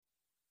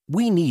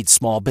We need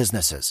small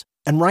businesses,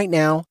 and right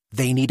now,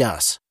 they need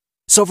us.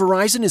 So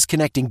Verizon is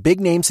connecting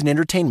big names in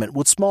entertainment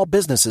with small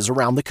businesses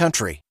around the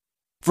country.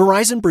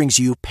 Verizon brings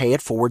you Pay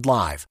It Forward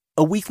Live,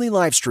 a weekly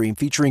live stream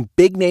featuring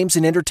big names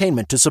in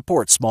entertainment to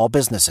support small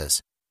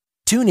businesses.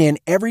 Tune in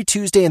every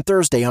Tuesday and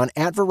Thursday on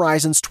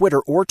 @Verizon's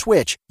Twitter or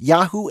Twitch,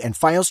 Yahoo, and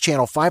Fios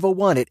Channel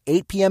 501 at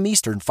 8 p.m.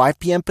 Eastern, 5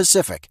 p.m.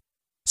 Pacific.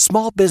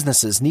 Small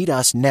businesses need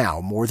us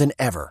now more than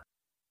ever.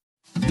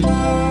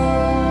 Feral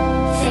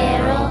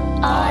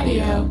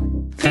Audio.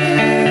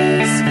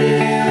 This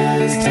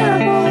feels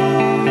terrible.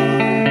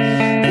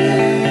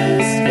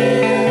 This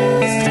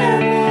feels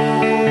terrible.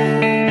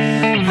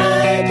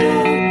 I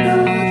don't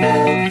know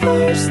the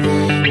first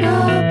thing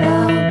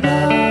about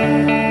love.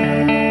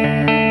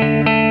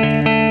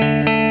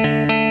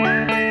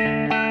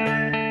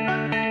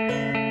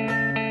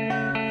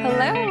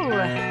 Hello.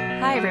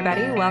 Hi,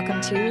 everybody.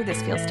 Welcome to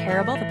This Feels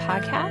Terrible, the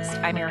podcast.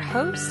 I'm your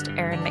host,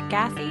 Erin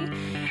McGathy.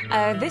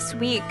 This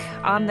week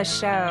on the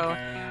show,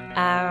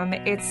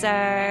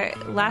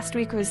 last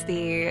week was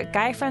the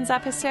Guy Friends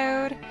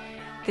episode.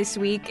 This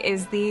week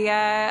is the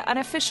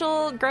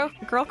unofficial girl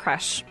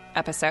crush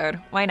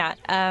episode. Why not?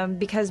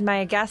 Because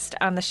my guest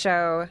on the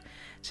show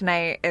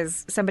tonight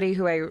is somebody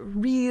who I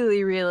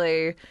really,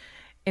 really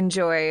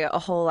enjoy a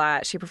whole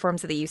lot. She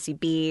performs at the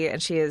UCB,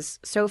 and she is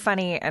so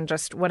funny and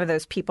just one of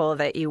those people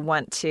that you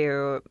want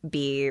to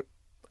be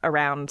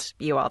around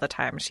you all the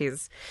time. She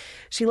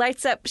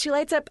lights up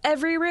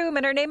every room,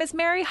 and her name is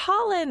Mary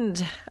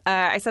Holland.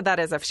 I said that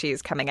as if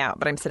she's coming out,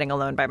 but I'm sitting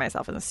alone by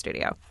myself in the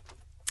studio.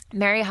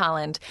 Mary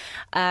Holland.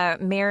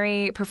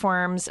 Mary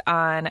performs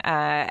on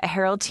a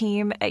Herald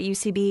team at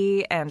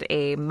UCB and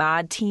a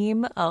mod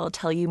team. I'll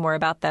tell you more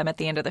about them at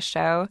the end of the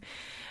show.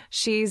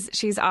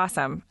 She's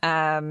awesome.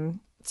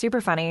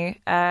 Super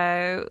funny.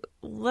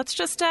 Let's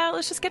just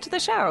get to the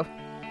show.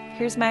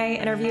 Here's my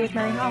interview with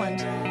Mary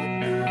Holland.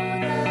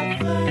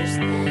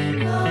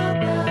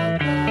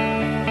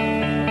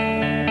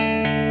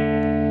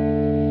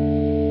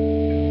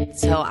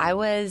 So I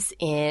was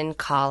in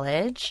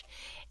college,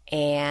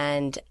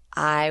 and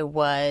I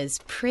was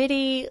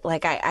pretty,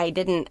 I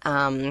didn't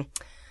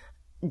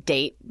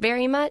date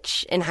very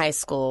much. In high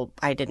school,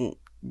 I didn't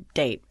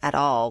date at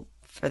all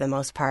for the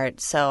most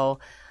part. So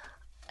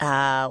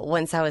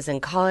once I was in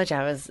college,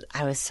 I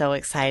was so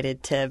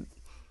excited to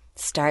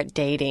start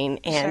dating,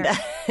 and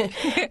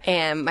Sure.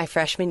 and my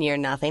freshman year,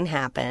 nothing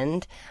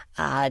happened.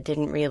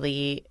 Didn't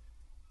really.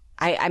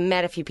 I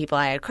met a few people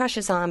I had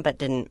crushes on, but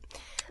didn't.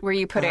 Were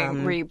you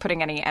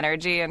putting any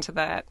energy into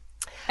that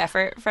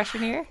effort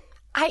freshman year?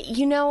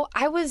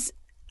 I was.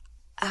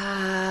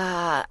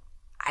 I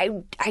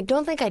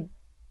don't think I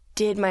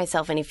did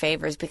myself any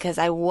favors, because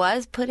I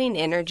was putting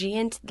energy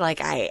into,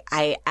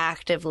 I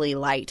actively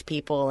liked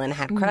people and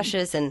had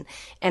crushes, and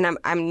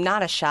I'm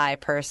not a shy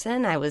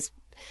person. I was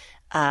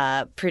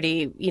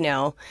pretty,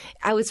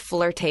 I was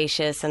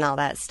flirtatious and all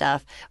that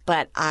stuff,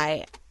 but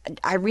I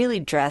really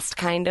dressed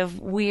kind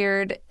of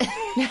weird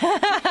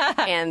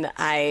and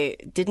I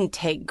didn't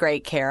take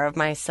great care of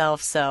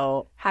myself.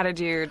 So How did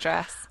you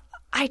dress?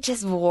 I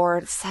just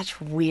wore such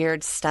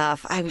weird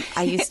stuff.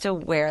 I used to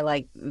wear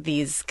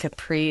these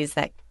capris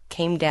that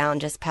came down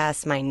just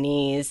past my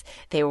knees.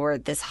 They were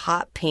this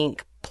hot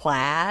pink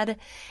plaid,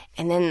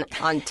 and then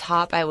on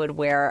top I would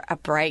wear a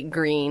bright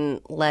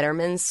green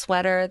Letterman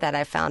sweater that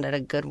I found at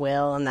a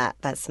Goodwill, and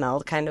that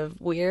smelled kind of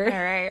weird.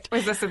 All right.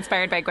 Was this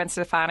inspired by Gwen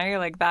Stefani,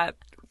 like that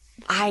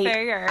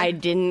thing? Or? I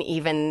didn't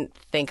even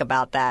think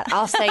about that.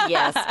 I'll say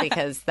yes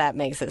because that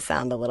makes it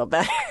sound a little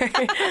better.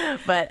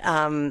 But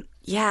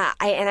yeah,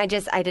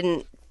 I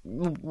didn't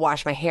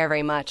wash my hair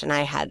very much, and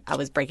I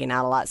was breaking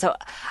out a lot, so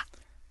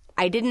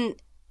I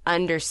didn't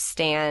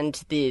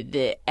understand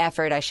the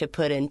effort I should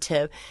put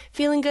into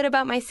feeling good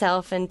about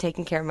myself and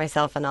taking care of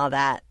myself and all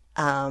that.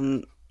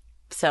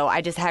 So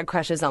I just had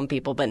crushes on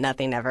people, but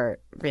nothing ever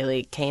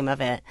really came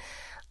of it.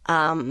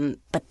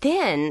 But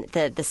then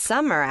the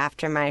summer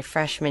after my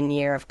freshman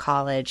year of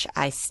college,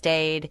 I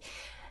stayed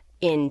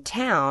in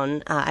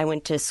town. I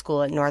went to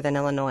school at Northern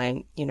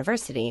Illinois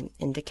University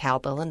in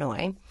DeKalb,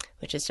 Illinois,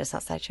 which is just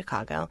outside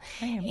Chicago.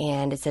 Damn.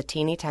 And it's a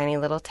teeny tiny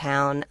little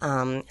town.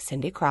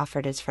 Cindy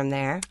Crawford is from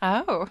there.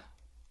 Oh.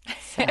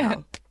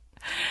 So,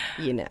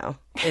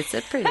 it's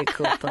a pretty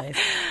cool place.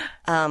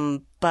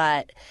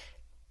 But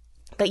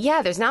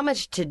yeah, there's not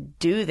much to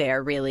do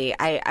there, really.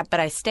 But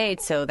I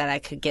stayed so that I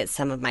could get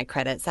some of my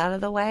credits out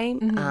of the way.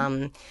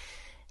 Mm-hmm.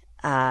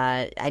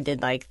 I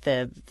did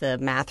the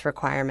math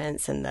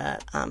requirements and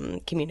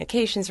the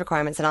communications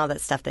requirements and all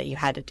that stuff that you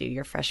had to do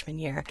your freshman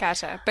year.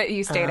 Gotcha. But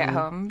you stayed at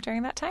home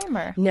during that time,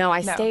 or no?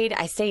 I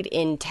stayed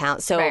in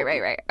town. So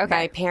right. Okay.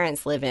 My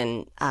parents lived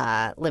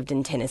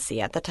in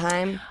Tennessee at the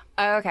time.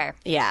 Oh, okay.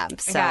 Yeah.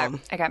 So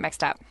I got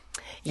mixed up.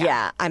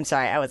 Yeah. I'm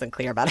sorry. I wasn't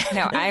clear about it.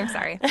 No, I'm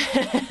sorry.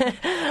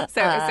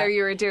 So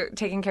you were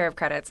taking care of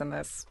credits in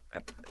this.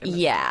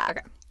 Yeah.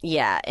 Okay.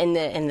 Yeah, in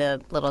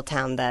the little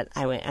town that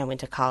I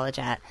went to college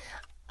at.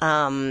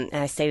 And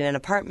I stayed in an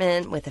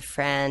apartment with a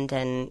friend,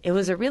 and it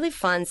was a really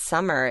fun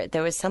summer.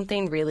 There was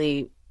something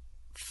really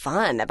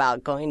fun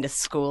about going to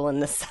school in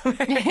the summer.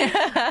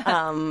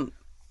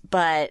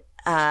 But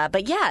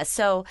yeah,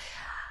 so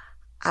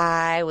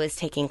I was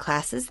taking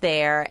classes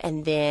there,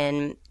 and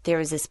then there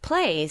was this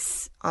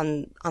place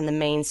on the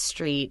main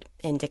street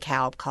in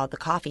DeKalb called the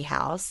Coffee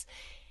House.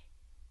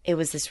 It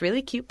was this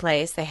really cute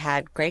place. They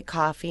had great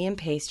coffee and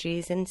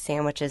pastries and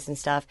sandwiches and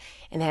stuff,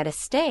 and they had a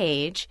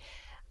stage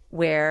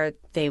where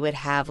they would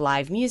have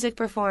live music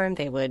performed.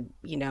 They would,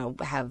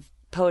 have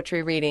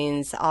poetry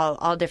readings,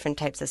 all different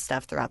types of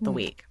stuff throughout the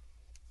week.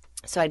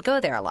 So I'd go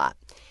there a lot.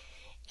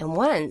 And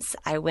once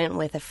I went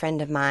with a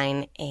friend of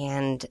mine,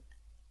 and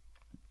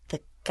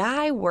the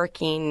guy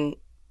working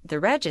the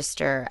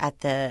register at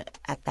the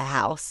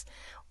house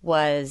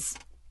was,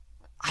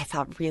 I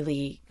thought,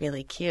 really,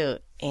 really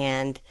cute.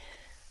 And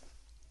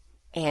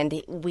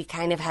we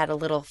kind of had a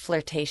little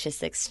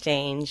flirtatious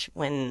exchange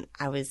when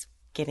I was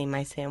getting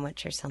my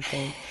sandwich or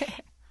something.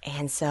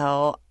 And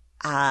so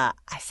I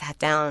sat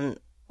down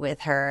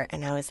with her,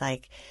 and I was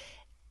like,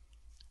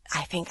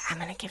 I think I'm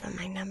going to give him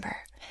my number.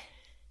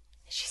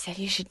 She said,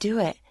 you should do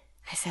it.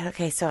 I said,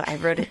 okay. So I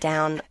wrote it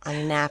down on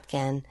a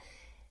napkin.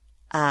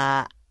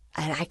 And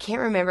I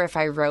can't remember if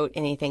I wrote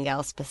anything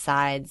else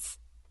besides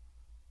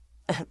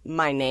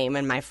my name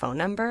and my phone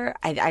number.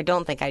 I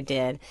don't think I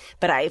did.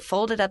 But I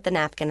folded up the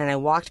napkin, and I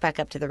walked back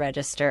up to the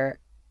register.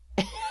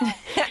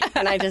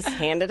 And I just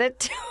handed it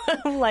to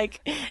him,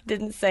 like,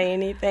 didn't say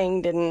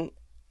anything,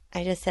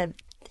 I just said,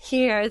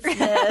 here's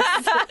this.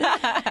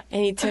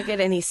 And he took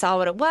it, and he saw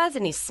what it was,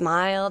 and he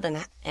smiled,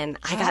 and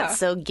I got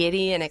so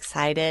giddy and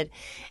excited.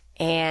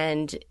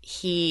 And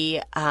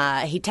he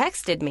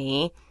texted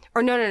me,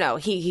 or no,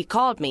 he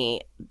called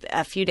me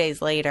a few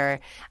days later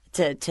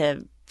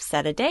to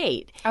set a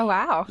date. Oh,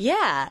 wow.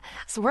 Yeah.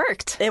 It's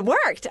worked. It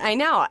worked. I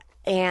know.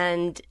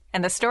 And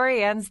the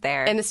story ends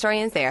there.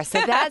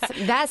 So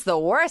that's the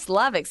worst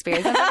love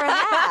experience I've ever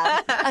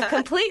had. A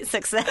complete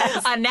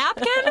success. A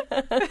napkin?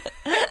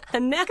 A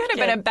napkin. Could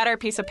have been a better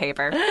piece of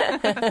paper.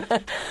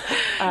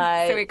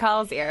 So he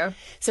calls you.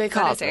 So he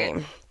calls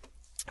me.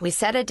 We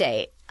set a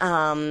date.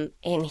 And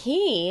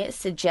he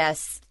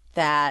suggests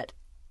that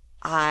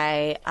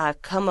I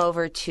come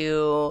over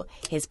to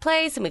his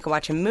place and we can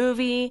watch a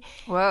movie.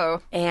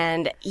 Whoa.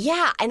 And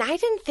yeah, and I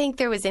didn't think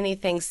there was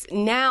anything.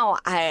 Now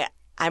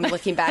I'm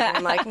looking back and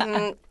I'm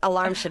like,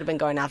 alarm should have been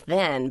going off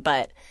then,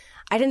 but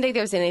I didn't think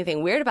there was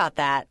anything weird about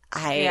that.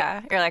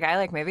 You're like, I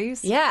like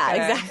movies. Yeah,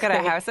 exactly. Go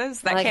to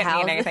houses. That like can't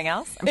houses. mean anything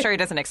else. I'm sure he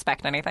doesn't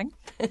expect anything.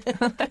 It's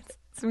going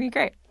to be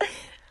great.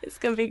 It's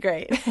going to be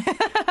great.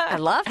 I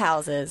love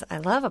houses. I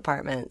love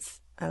apartments.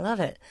 I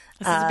love it.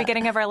 This is the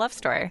beginning of our love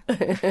story.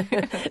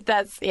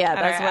 That's what at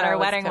our I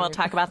was wedding, we'll coming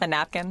talk about the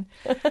napkin.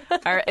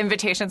 Our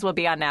invitations will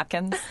be on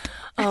napkins.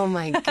 Oh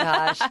my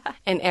gosh.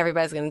 And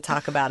everybody's going to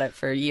talk about it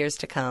for years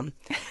to come.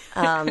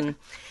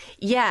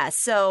 Yeah.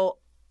 So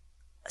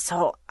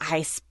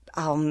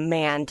oh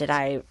man, did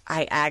I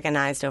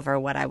agonized over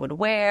what I would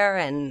wear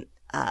and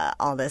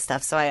all this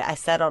stuff. So I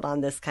settled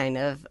on this kind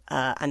of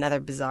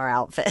another bizarre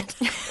outfit.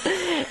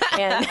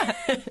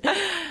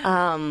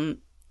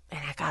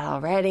 And I got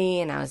all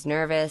ready, and I was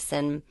nervous,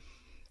 and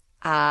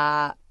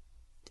so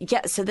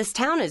this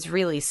town is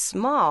really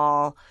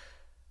small.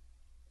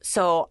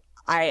 So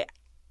I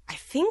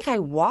think I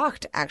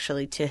walked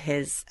actually to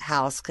his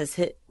house because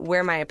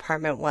where my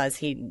apartment was,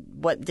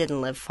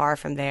 didn't live far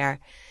from there.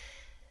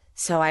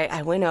 So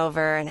I went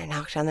over and I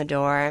knocked on the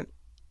door,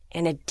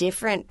 and a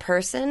different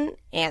person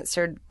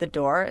answered the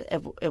door.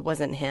 It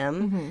wasn't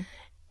him. Mm-hmm.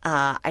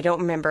 I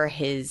don't remember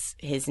his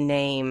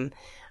name.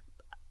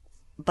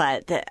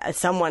 But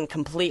someone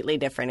completely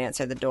different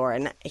answered the door,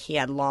 and he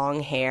had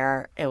long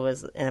hair. It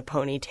was in a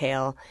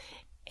ponytail,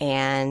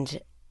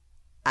 and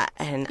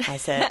I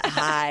said,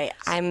 "Hi,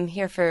 I'm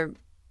here for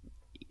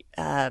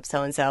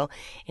so and so,"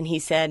 and he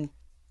said,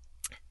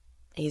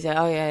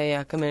 "Oh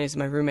yeah, come in. He's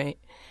my roommate,"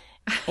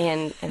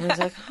 and I was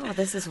like, "Oh,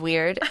 this is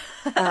weird."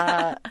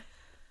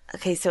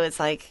 Okay, so it's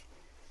like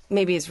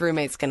maybe his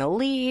roommate's gonna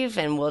leave,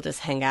 and we'll just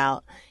hang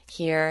out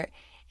here.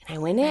 And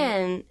I went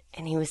in,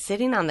 and he was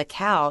sitting on the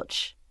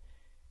couch.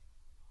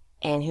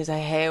 And he was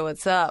like, hey,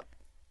 what's up?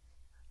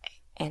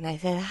 And I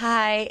said,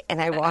 hi.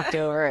 And I walked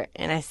over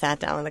and I sat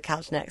down on the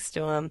couch next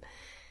to him.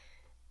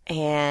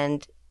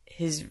 And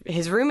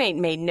his roommate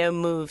made no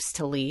moves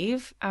to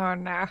leave. Oh,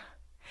 no.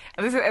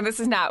 And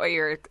this is not what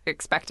you're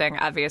expecting,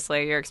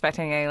 obviously. You're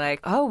expecting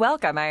oh,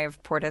 welcome.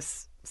 I've poured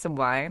us some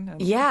wine.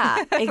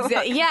 Yeah,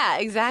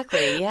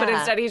 exactly. Yeah. But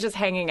instead he's just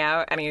hanging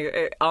out, and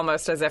he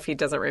almost as if he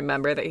doesn't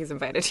remember that he's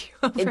invited you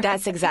over.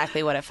 That's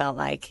exactly what it felt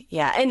like.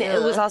 Yeah, and it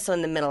was also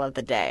in the middle of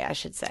the day, I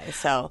should say.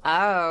 So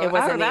it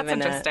wasn't that's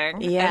even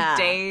interesting. A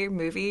day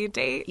movie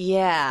date.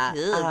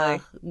 Yeah,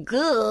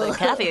 The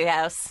coffee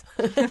house.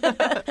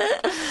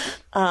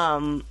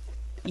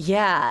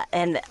 Yeah,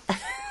 and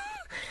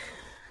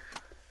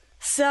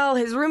so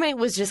his roommate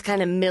was just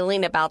kind of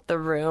milling about the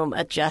room,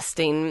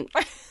 adjusting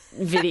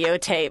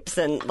videotapes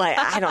and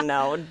I don't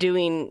know,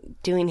 doing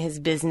his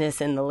business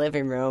in the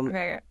living room.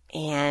 Right.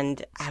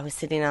 And I was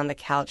sitting on the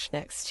couch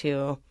next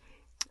to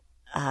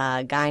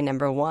guy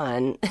number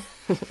one,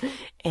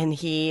 and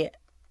the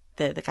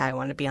guy I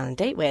wanted to be on a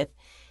date with,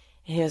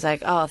 and he was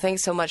like, "Oh,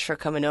 thanks so much for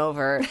coming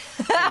over." And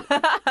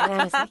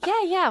I was like,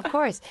 "Yeah, of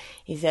course."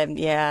 He said,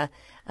 "Yeah,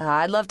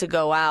 I'd love to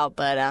go out,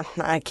 but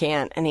I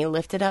can't." And he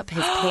lifted up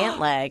his pant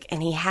leg,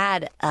 and he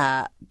had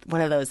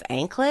one of those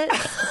anklets.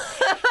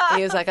 And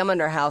he was like, "I'm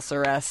under house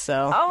arrest,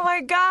 so." Oh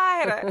my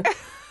God.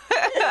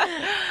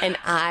 And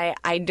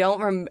I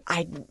don't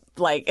I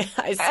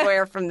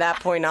swear from that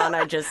point on,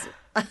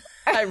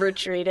 I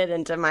retreated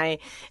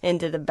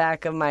into the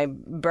back of my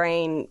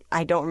brain.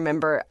 I don't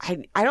remember.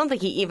 I don't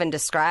think he even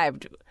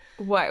described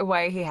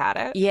why he had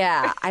it.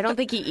 Yeah, I don't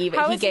think he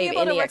gave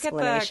any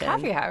explanation. At the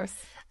coffee house?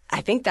 I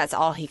think that's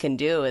all he can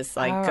do is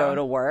go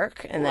to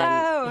work, and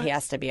then he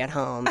has to be at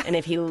home. And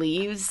if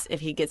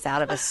he gets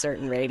out of a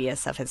certain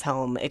radius of his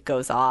home, it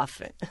goes off.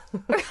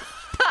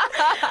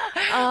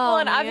 Well,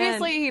 and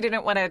obviously he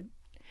didn't want to.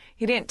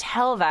 He didn't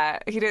tell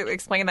that. He didn't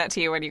explain that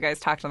to you when you guys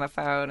talked on the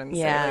phone and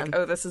say, like,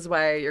 "Oh, this is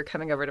why you're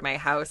coming over to my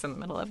house in the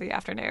middle of the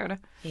afternoon."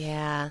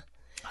 Yeah.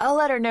 I'll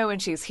let her know when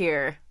she's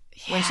here.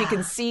 Yeah. When she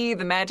can see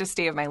the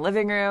majesty of my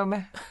living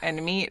room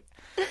and meet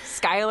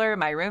Skylar,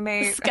 my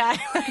roommate.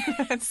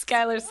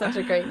 Skylar's such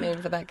a great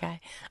name for that guy.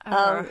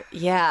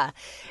 Yeah.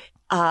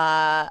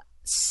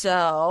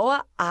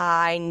 So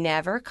I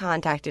never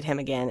contacted him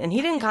again, and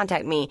he didn't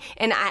contact me.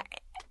 And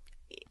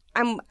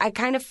I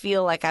kind of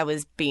feel like I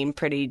was being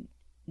pretty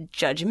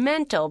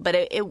judgmental, but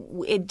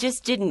it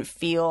just didn't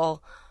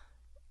feel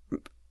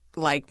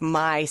like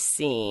my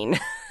scene.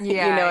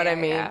 Yeah, you know what I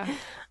mean?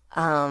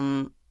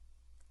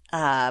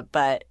 Yeah.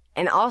 But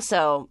and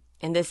also,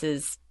 and this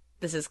is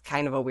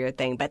kind of a weird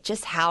thing, but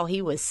just how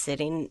he was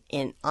sitting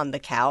on the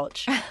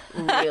couch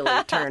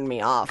really turned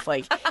me off.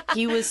 Like,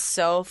 he was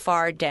so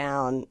far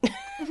down.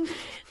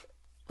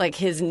 Like,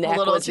 his neck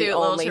was the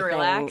only thing.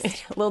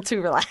 Relaxed. A little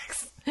too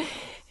relaxed.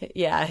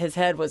 Yeah, his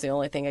head was the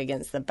only thing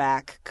against the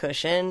back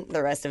cushion.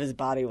 The rest of his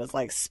body was,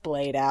 like,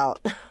 splayed out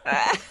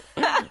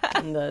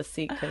in the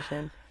seat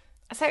cushion.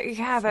 So,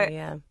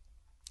 yeah.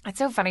 It's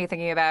so funny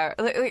thinking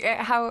about,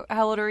 how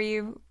old were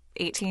you?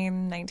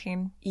 18,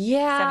 19?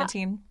 Yeah.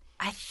 17?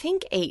 I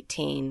think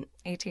 18.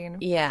 18?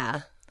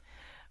 Yeah.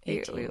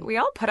 18. We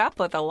all put up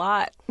with a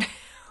lot.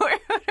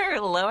 We're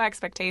low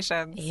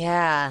expectations.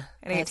 Yeah.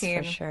 At 18.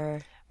 That's for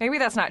sure. Maybe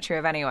that's not true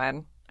of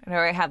anyone. I know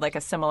I had like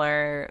a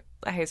similar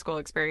high school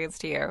experience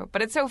to you.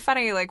 But it's so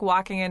funny, like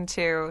walking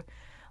into,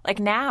 like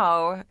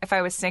now, if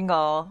I was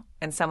single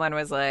and someone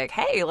was like,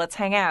 "Hey, let's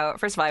hang out."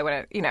 First of all, I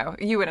wouldn't,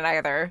 you wouldn't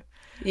either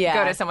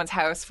go to someone's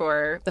house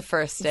for the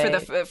first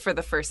date. For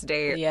the first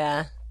date.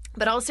 Yeah.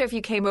 But also if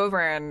you came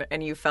over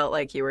and you felt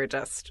like you were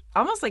just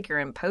almost like you're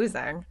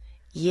imposing.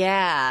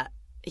 Yeah.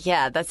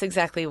 Yeah, that's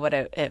exactly what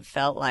it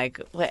felt like.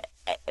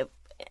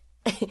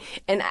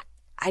 And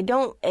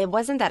it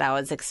wasn't that I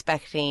was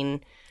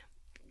expecting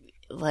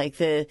like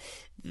the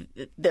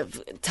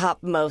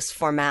topmost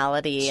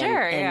formality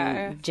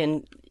and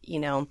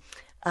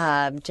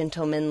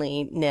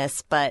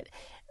gentlemanliness, but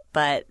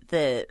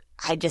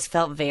I just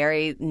felt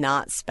very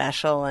not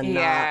special and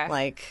not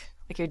like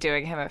you're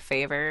doing him a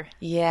favor.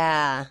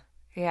 Yeah.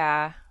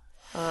 Yeah.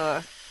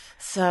 Ugh.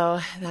 So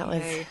that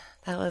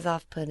was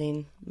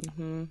off-putting.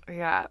 Mm-hmm.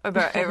 Yeah.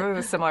 But it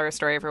was a similar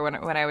story for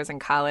when I was in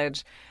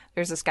college.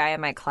 There's this guy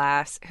in my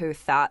class who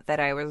thought that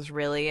I was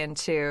really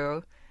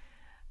into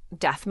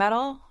death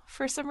metal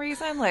for some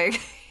reason. Like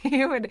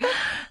he would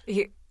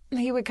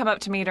come up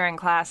to me during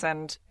class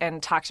and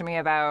talk to me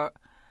about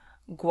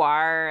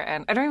Gwar,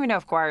 and I don't even know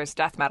if Gwar is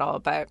death metal,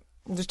 but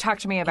just talk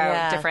to me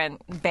about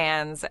different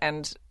bands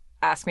and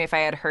ask me if I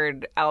had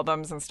heard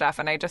albums and stuff,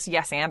 and I just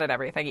yes-anded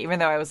everything, even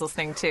though I was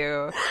listening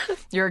to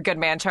You're a Good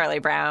Man, Charlie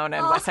Brown,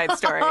 and West Side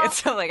Story. And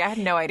so, like, I had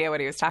no idea what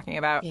he was talking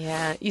about.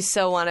 Yeah, you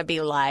so want to be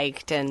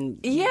liked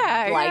and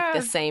like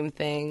the same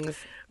things.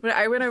 But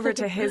I went over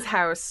to his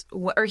house,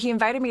 or he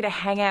invited me to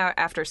hang out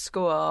after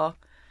school,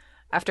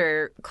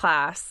 after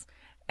class,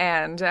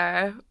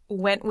 and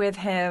went with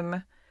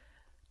him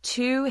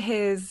to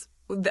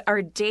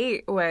our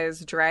date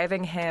was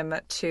driving him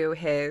to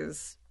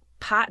his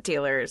pot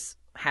dealer's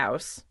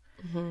house,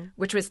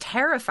 which was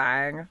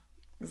terrifying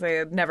because I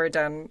had never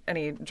done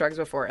any drugs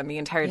before, and the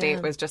entire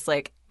date was just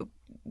like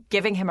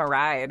giving him a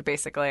ride,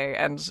 basically,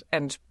 and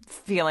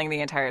feeling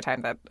the entire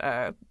time that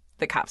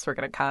the cops were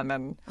going to come,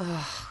 and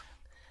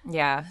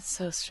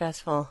so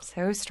stressful.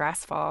 So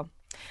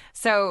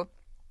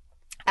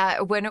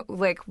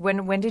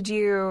when did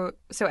you?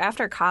 So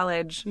after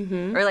college,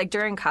 or like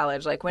during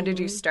college, like when did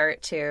you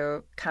start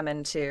to come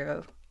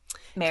into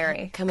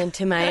Mary? Come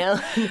into my own.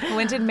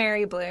 When did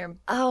Mary bloom?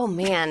 Oh,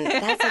 man,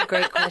 that's a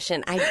great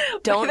question. I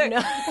don't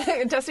know.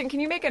 Dustin, can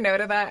you make a note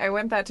of that? I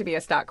want that to be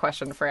a stock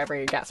question for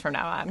every guest from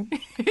now on.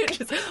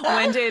 Just,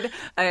 when did,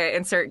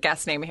 insert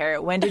guest name here,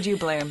 when did you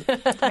bloom?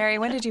 Mary,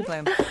 when did you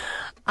bloom?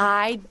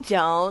 I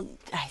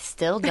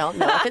still don't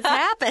know if it's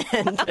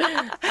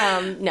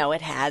happened. No,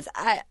 it has.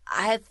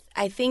 I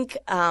think,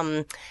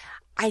 I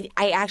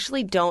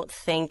actually don't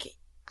think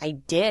I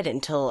did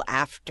until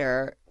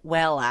after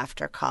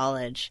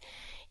college.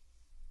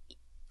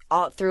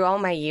 through all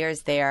my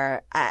years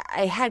there,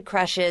 I had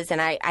crushes,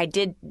 and I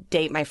did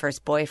date my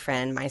first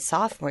boyfriend my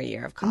sophomore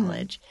year of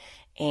college.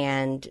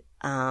 And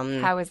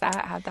how was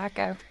that? How'd that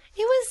go?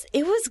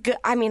 it was good.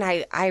 I mean,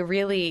 I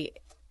really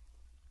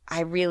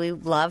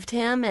loved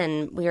him,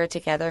 and we were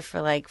together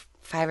for like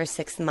 5 or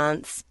 6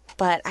 months.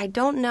 But I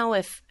don't know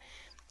if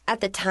at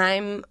the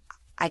time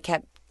I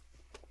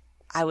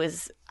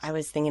was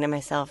thinking to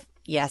myself,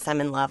 yes,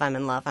 I'm in love.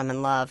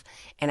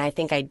 And I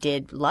think I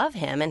did love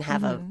him and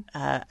have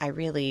I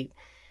really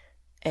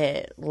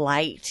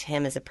liked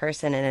him as a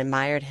person and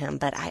admired him.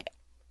 But I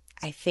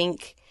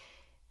think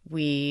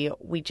we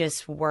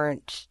just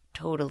weren't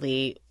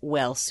totally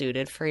well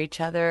suited for each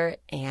other.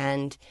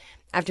 And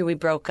after we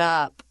broke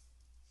up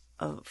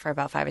for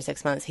about 5 or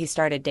 6 months, he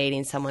started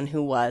dating someone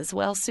who was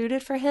well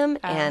suited for him.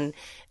 And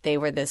they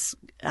were this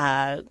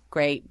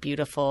great,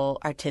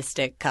 beautiful,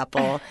 artistic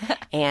couple.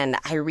 And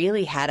I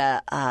really had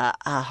a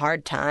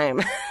hard time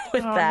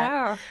with that.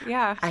 No.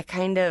 Yeah. I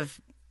kind of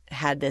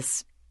had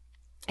this,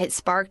 it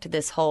sparked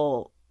this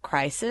whole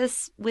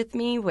crisis with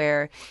me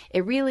where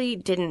it really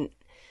didn't,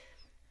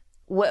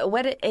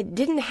 it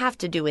didn't have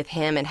to do with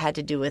him. It had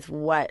to do with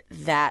what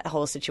that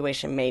whole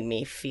situation made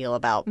me feel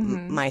about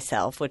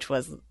myself, which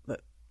was,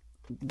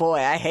 boy,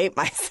 I hate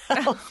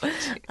myself.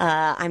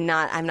 I'm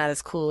not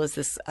as cool as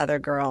this other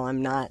girl.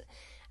 I'm not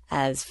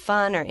as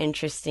fun or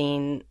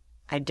interesting.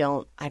 I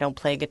don't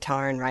play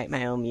guitar and write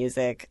my own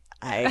music.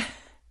 I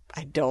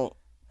don't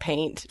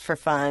paint for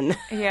fun.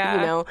 Yeah.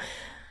 You know.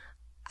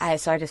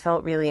 So I just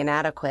felt really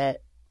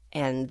inadequate,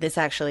 and this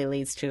actually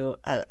leads to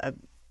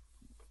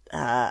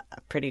a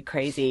pretty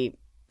crazy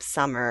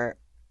summer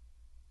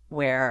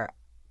where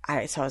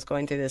I was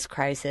going through this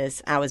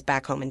crisis. I was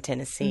back home in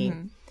Tennessee,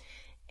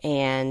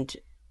 and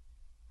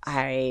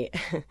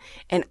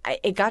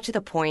it got to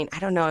the point, I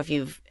don't know if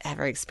you've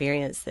ever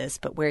experienced this,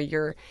 but where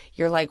you're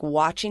like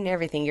watching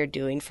everything you're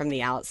doing from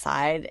the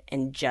outside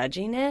and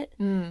judging it.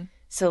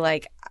 So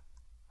like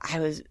I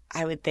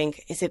would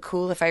think, is it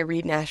cool if I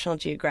read National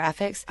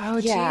Geographics? Oh,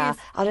 yeah.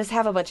 geez. I'll just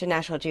have a bunch of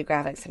National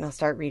Geographics and I'll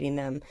start reading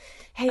them.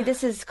 Hey,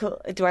 this is cool.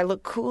 Do I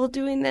look cool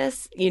doing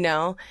this? You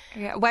know?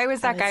 Yeah. Why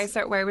was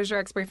why was your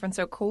ex-boyfriend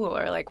so cool?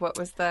 Or like, what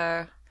was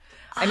the,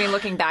 I mean,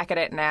 looking back at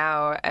it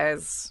now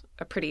as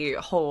a pretty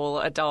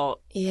whole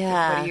adult,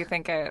 Yeah. what do you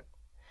think it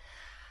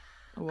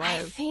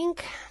was?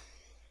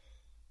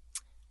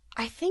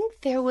 I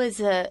think there was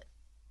a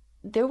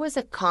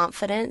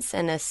confidence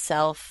and a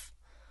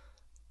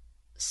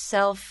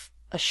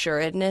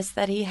self-assuredness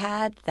that he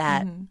had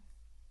that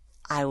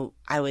I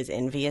was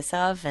envious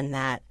of, and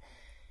that,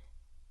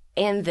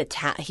 and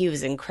he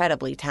was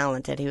incredibly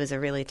talented. He was a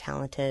really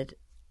talented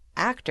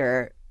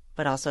actor,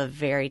 but also a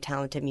very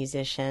talented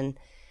musician.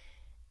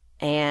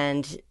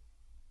 And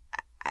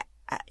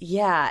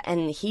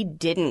and he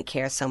didn't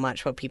care so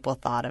much what people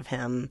thought of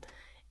him.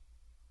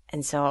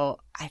 And so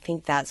I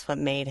think that's what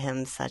made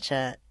him such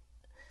a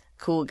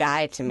cool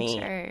guy to me.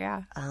 Sure,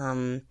 yeah.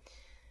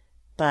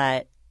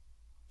 But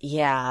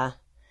yeah.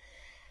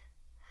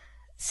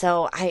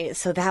 So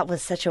that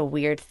was such a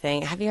weird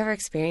thing. Have you ever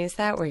experienced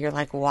that where you're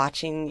like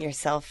watching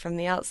yourself from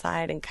the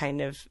outside and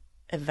kind of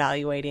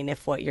evaluating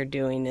if what you're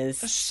doing is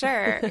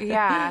Sure,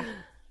 yeah.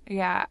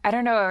 Yeah, I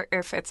don't know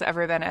if it's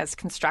ever been as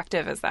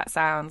constructive as that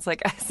sounds.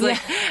 Like,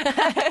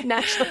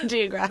 National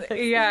Geographic?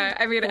 Yeah,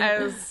 I mean,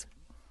 as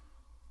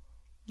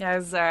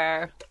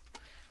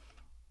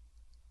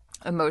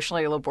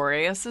emotionally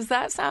laborious as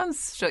that sounds.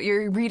 So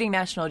you're reading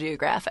National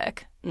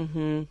Geographic.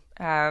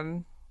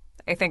 Mm-hmm.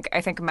 I think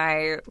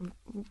my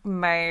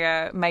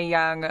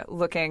young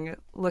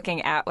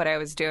looking at what I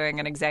was doing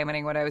and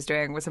examining what I was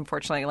doing was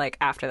unfortunately like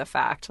after the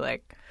fact,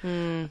 like,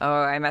 oh,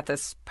 I'm at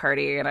this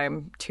party and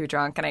I'm too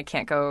drunk and I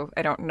can't go.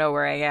 I don't know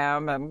where I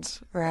am, and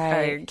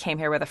I came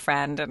here with a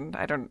friend and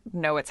I don't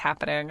know what's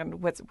happening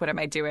and what am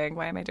I doing?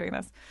 Why am I doing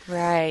this?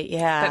 Right.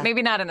 Yeah. But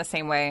maybe not in the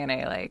same way. And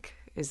I like,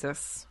 is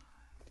this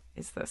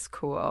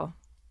cool?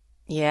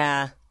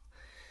 Yeah.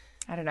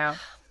 I don't know.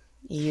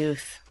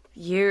 Youth.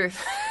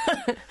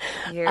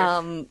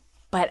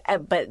 But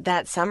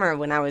that summer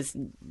when I was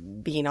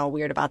being all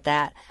weird about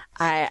that,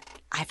 I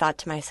thought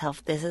to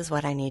myself, this is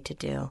what I need to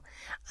do.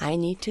 I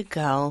need to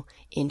go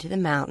into the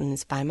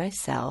mountains by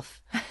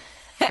myself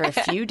for a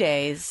few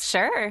days.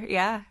 Sure,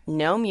 yeah.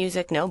 No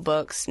music, no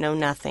books, no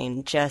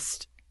nothing.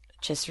 Just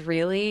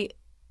really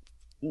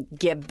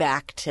get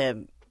back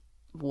to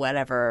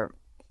whatever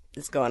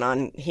is going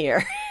on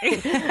here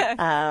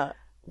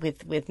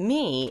with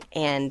me.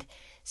 And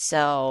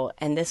so,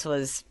 and this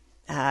was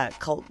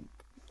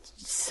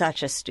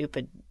such a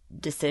stupid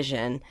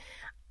decision.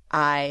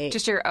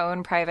 Just your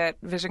own private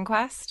vision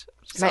quest?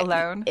 Just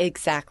alone?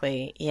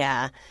 Exactly,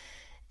 yeah.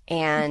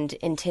 And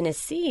in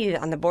Tennessee,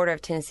 on the border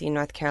of Tennessee and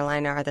North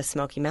Carolina are the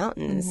Smoky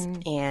Mountains.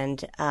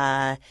 And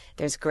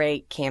there's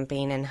great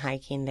camping and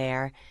hiking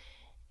there.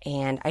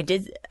 And I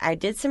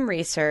did some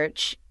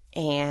research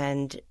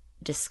and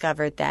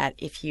discovered that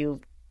if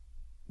you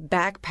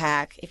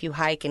backpack, if you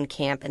hike and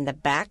camp in the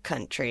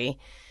backcountry,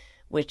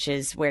 which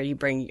is where you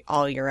bring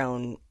all your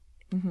own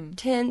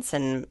tents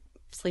and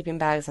sleeping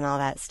bags and all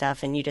that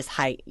stuff, and you just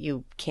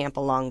you camp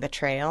along the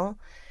trail,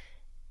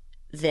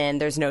 then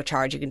there's no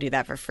charge. You can do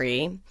that for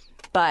free.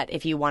 But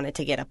if you wanted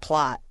to get a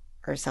plot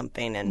or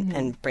something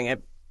and bring a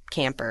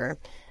camper,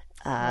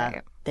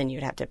 then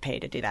you'd have to pay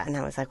to do that. And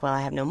I was like, well,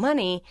 I have no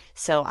money,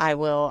 so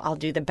I'll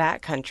do the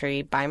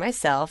backcountry by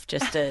myself,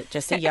 just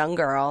a young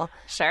girl,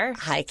 Sure.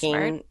 hiking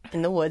Smart.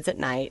 in the woods at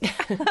night.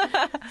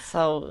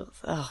 So,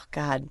 oh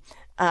God.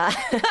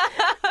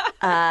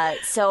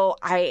 So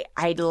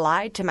I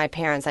lied to my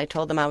parents. I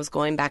told them I was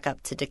going back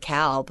up to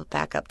DeKalb,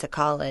 back up to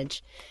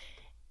college.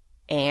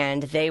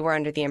 And they were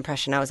under the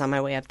impression I was on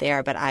my way up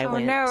there, but I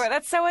went. Oh no,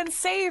 that's so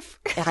unsafe.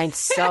 It's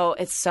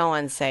so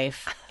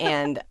unsafe.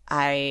 And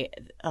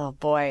oh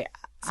boy.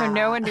 So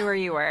no one knew where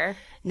you were.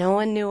 No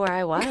one knew where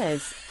I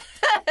was.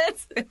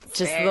 That's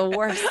Just the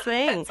worst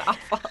thing. That's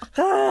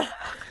awful.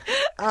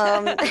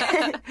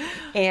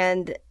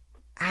 And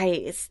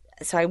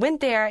so I went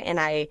there and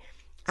I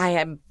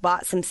had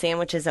bought some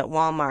sandwiches at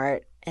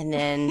Walmart, and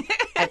then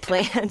I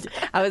planned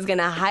I was going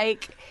to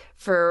hike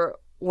for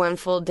one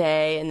full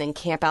day and then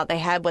camp out. They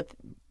had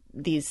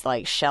these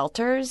like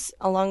shelters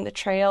along the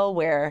trail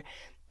where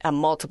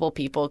multiple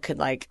people could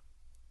like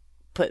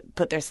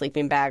put their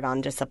sleeping bag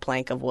on just a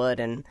plank of wood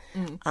and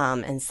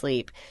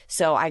sleep.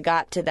 So I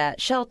got to that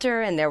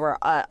shelter, and there were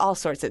all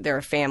sorts there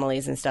were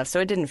families and stuff, so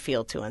it didn't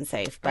feel too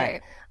unsafe.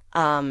 But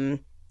Right.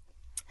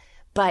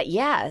 but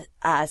yeah,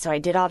 so I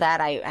did all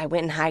that. I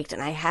went and hiked,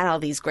 and I had all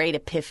these great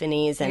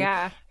epiphanies. And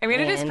Yeah. I mean,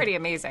 it is pretty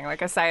amazing.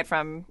 Like, aside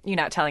from you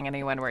not telling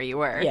anyone where you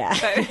were. Yeah.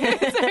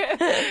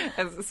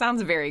 It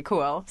sounds very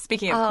cool.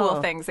 Speaking of cool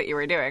Oh. things that you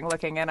were doing,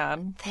 looking in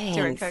on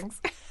doing Thanks.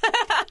 things.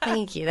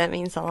 Thank you. That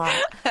means a lot.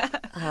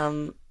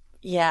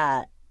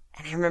 Yeah.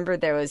 And I remember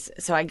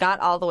so I got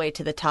all the way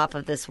to the top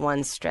of this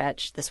one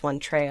stretch, this one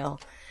trail,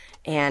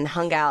 and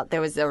hung out. There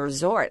was a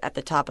resort at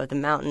the top of the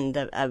mountain,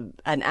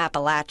 an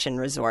Appalachian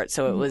resort.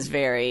 So it was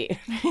very,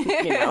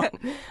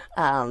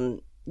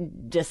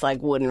 just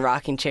like wooden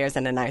rocking chairs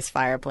and a nice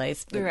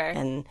fireplace Right.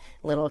 and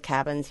little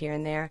cabins here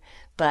and there.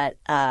 But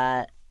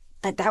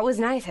that was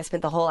nice. I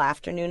spent the whole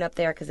afternoon up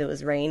there because it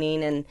was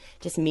raining, and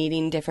just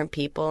meeting different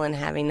people and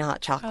having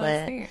hot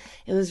chocolate. sweet.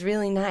 It was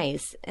really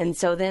nice. And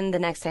so then the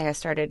next day I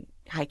started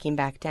hiking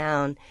back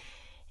down,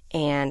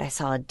 and I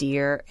saw a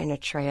deer in a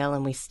trail,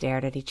 and we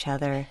stared at each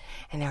other,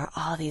 and there were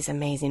all these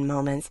amazing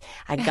moments.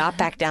 I got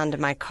back down to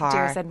my car.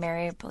 Dear said,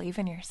 Mary, believe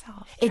in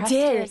yourself. It Trust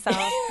did. yourself.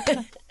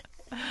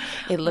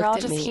 It looked We're all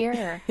at just me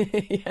here.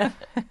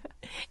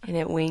 and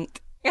it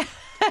winked.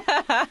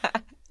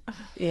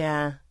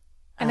 Yeah.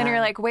 And then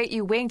you're like, wait,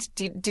 you winked.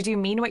 Did you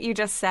mean what you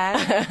just said?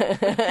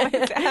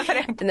 What's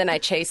happening? And then I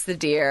chased the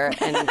deer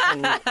and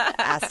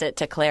asked it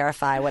to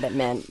clarify what it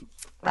meant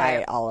by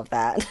Right. all of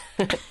that.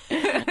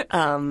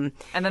 And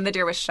then the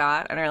deer was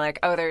shot, and you're like,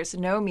 oh, there's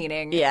no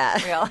meaning. Yeah.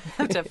 We all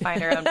have to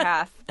find our own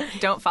path.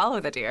 Don't follow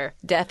the deer.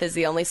 Death is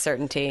the only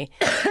certainty.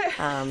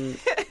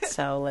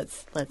 So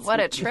let's. What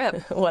a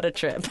trip. What a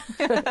trip.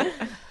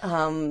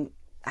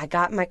 I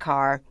got in my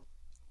car.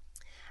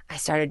 I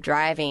started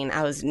driving.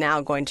 I was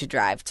now going to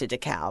drive to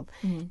DeKalb.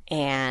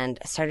 And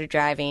I started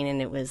driving,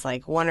 and it was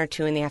like 1 or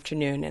 2 in the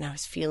afternoon, and I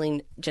was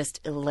feeling just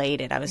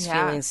elated. I was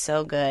Yeah. feeling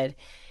so good.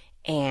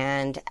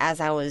 And as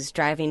I was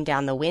driving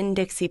down the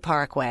Winn-Dixie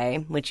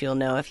Parkway, which you'll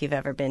know if you've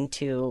ever been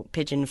to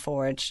Pigeon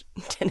Forge,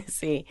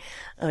 Tennessee,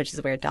 which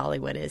is where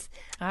Dollywood is,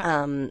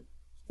 I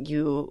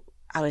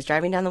was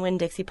driving down the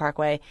Winn-Dixie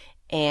Parkway,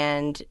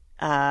 and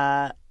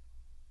I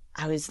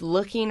was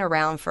looking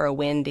around for a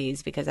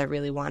Wendy's because I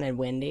really wanted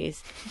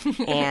Wendy's,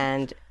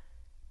 and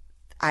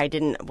I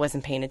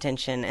wasn't paying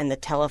attention, and the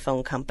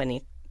telephone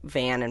company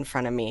van in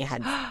front of me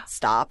had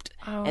stopped,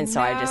 and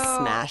so I just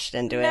smashed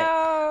into it.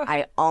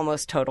 I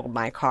almost totaled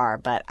my car,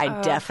 but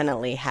I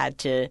definitely had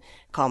to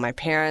call my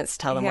parents,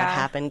 tell them what Yeah.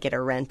 happened, get a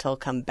rental,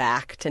 come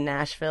back to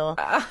Nashville.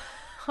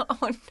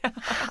 Oh, no.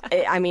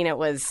 I mean, it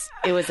was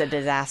a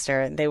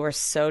disaster. They were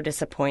so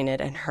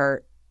disappointed and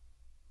hurt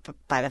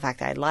by the fact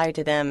that I lied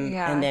to them,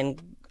 Yeah. and then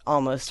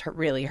almost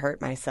really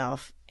hurt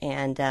myself.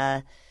 And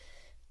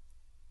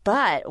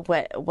but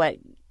what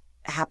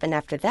happened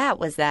after that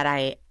was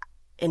that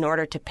in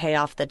order to pay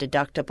off the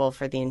deductible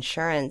for the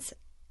insurance,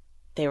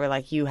 they were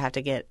like, you have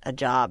to get a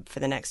job for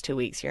the next 2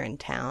 weeks you're in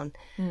town.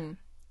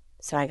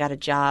 So I got a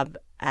job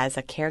as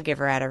a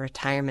caregiver at a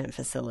retirement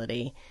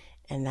facility,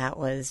 and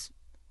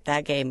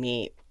that gave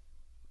me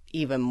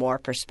even more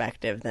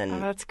perspective Oh, than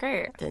that's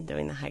great.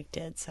 doing the hike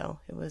did. So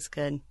it was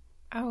good.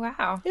 Oh,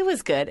 wow. It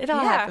was good. It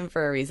all Yeah. happened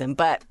for a reason,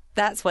 but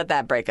that's what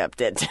that breakup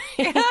did to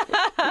me.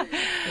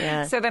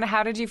 Yeah. So then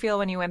how did you feel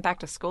when you went back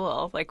to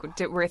school? Like,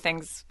 were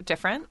things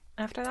different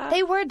after that?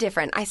 They were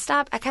different. I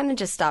kind of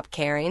just stopped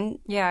caring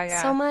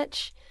Yeah. so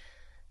much.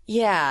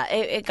 Yeah,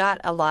 it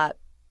got a lot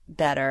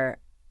better.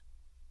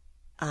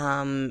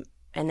 And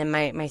then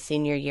my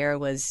senior year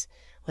was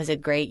a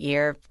great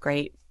year,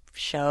 great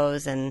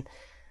shows, and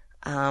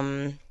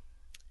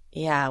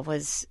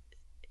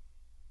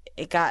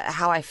it got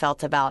how I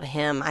felt about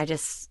him.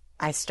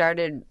 I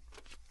started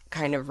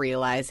kind of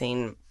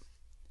realizing,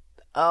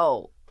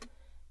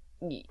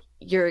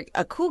 you're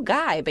a cool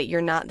guy, but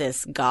you're not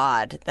this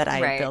god that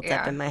I Right, built up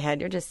yeah. in my head.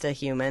 You're just a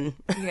human.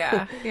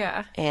 Yeah,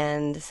 yeah.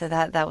 And so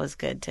that was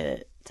good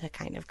to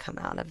kind of come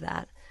out of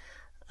that.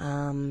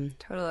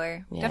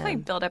 Totally. Definitely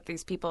build up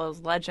these people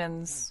as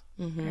legends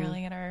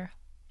early in our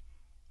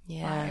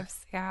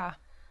lives. Yeah.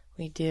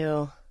 We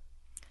do.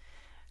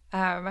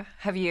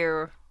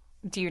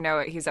 Do you know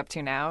what he's up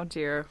to now?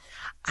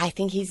 I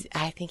think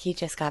he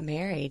just got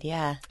married.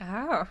 Yeah.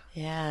 Oh,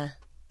 Yeah.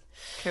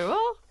 cool.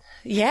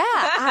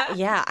 Yeah.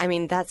 Yeah. I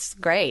mean, that's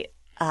great.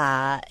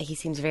 He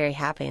seems very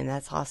happy, and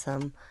that's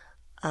awesome.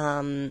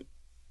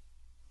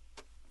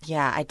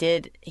 Yeah, I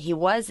did. He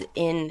was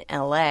in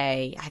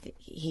LA.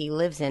 He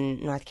lives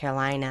in North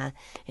Carolina,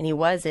 and he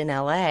was in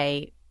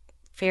LA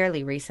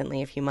fairly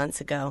recently, a few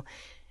months ago,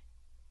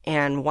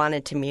 and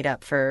wanted to meet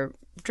up for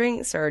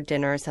drinks or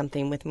dinner or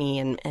something with me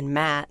and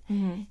Matt,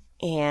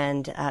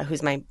 and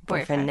who's my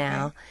boyfriend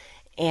now.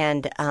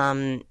 And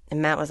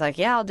Matt was like,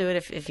 "Yeah, I'll do it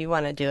if you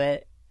want to do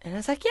it." And I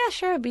was like, "Yeah,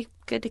 sure, it'd be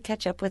good to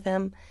catch up with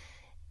him."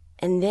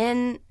 And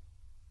then,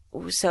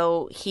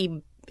 so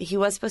he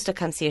was supposed to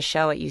come see a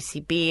show at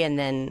UCB, and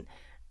then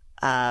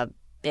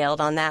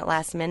bailed on that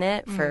last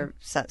minute for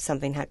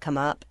something had come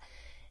up.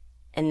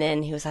 And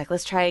then he was like,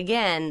 "Let's try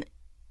again."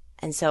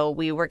 And so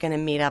we were going to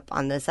meet up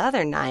on this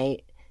other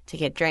night to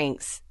get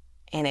drinks,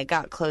 and it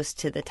got close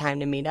to the time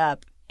to meet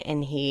up,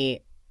 and he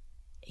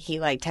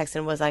like texted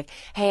and was like,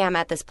 "Hey, I'm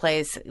at this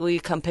place. Will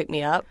you come pick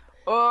me up?"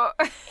 Oh.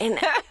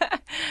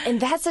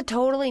 And that's a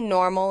totally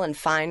normal and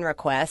fine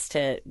request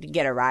to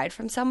get a ride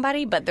from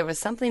somebody, but there was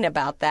something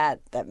about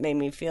that made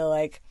me feel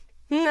like,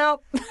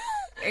 nope.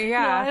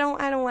 Yeah. No,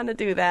 I don't want to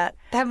do that.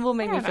 That will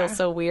make me feel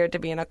so weird to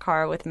be in a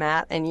car with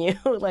Matt and you,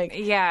 like,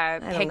 Yeah,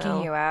 don't picking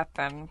know. you up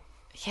and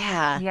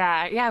yeah.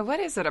 yeah. What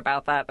is it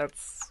about that?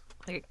 That's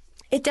like,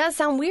 It does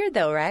sound weird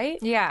though, right?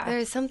 Yeah.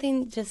 There's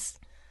something just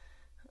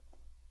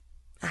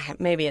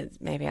maybe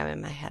I'm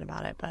in my head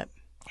about it, but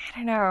I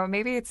don't know.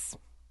 Maybe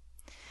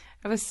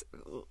I was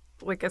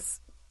like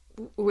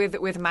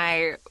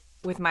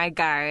with my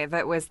guy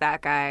that was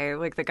that guy,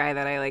 like the guy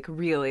that I like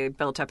really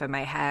built up in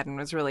my head and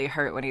was really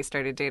hurt when he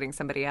started dating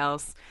somebody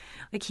else.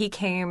 Like he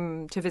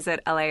came to visit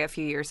LA a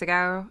few years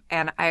ago,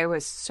 and I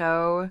was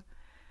so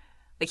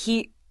like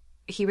he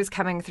was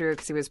coming through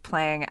because he was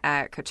playing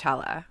at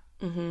Coachella,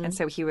 and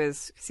so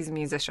he's a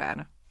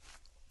musician,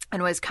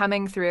 and was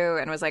coming through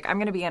and was like, "I'm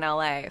going to be in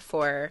LA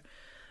or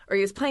he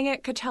was playing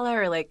at Coachella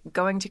or like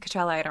going to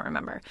Coachella, I don't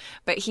remember,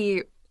 but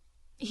he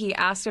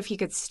asked if he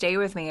could stay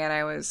with me, and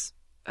I was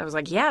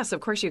like, yes, of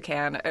course you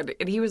can. And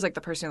he was like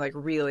the person who like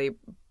really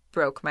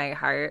broke my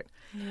heart.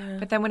 Yeah.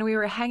 But then when we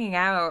were hanging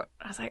out,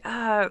 I was like,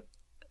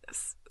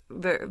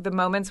 the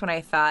moments when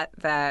I thought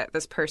that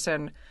this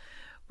person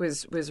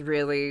was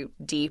really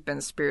deep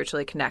and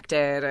spiritually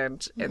connected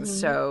and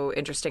so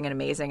interesting and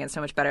amazing and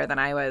so much better than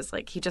I was,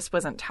 like he just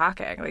wasn't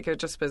talking. Like it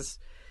just was,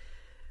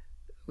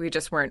 we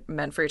just weren't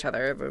meant for each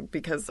other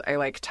because I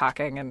like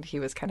talking and he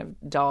was kind of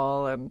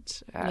dull and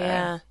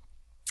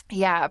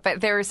yeah,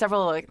 but there were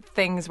several like,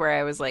 things where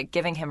I was like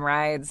giving him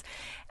rides,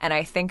 and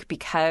I think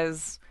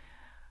because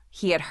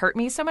he had hurt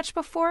me so much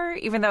before,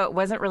 even though it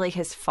wasn't really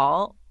his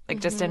fault, like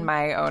just in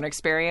my own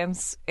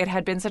experience, it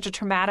had been such a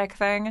traumatic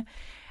thing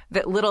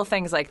that little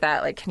things like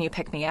that, like, can you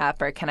pick me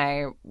up or can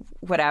I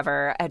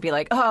whatever, I'd be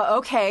like, oh,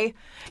 okay,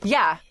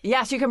 yeah,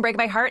 yes, you can break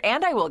my heart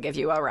and I will give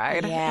you a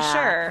ride. yeah,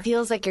 Sure. it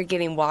feels like you're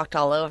getting walked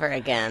all over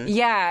again.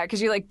 Yeah,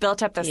 because you like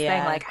built up this thing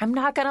Yeah. like, I'm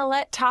not going to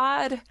let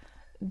Todd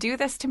do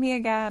this to me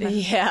again.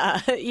 Yeah,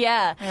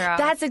 yeah, Yeah.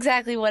 that's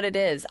exactly what it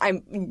is.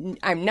 I'm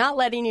not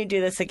letting you do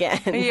this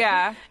again.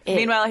 Yeah.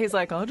 Meanwhile, he's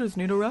like, I just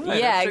need a ride.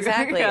 Yeah,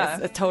 exactly. Yeah.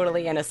 It's a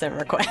totally innocent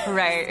request.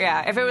 Right,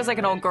 yeah. If it was like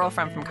an old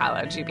girlfriend from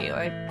college, you'd be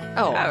like,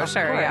 Oh, oh, of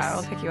sure, course. yeah,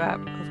 I'll pick you up.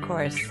 Of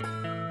course.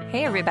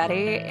 Hey,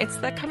 everybody, it's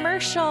the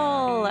commercial.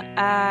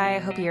 I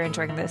hope you're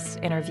enjoying this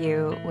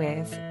interview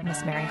with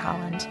Miss Mary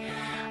Holland.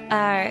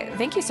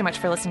 Thank you so much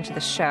for listening to the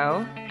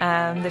show.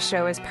 The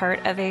show is part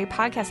of a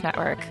podcast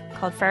network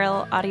called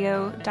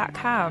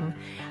feralaudio.com.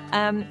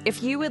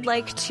 If you would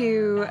like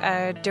to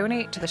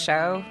donate to the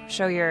show,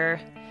 show your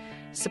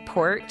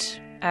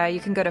support, you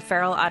can go to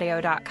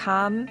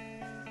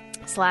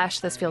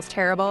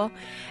feralaudio.com/thisfeelsterrible.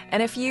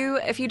 And if you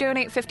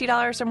donate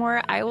 $50 or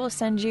more, I will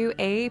send you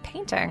a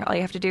painting. All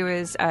you have to do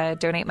is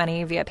donate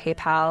money via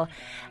PayPal,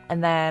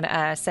 and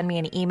then send me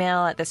an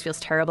email at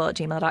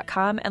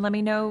thisfeelsterrible@gmail.com and let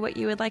me know what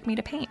you would like me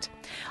to paint.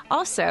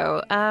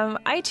 Also,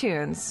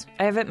 iTunes.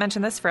 I haven't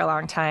mentioned this for a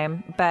long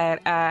time,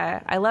 but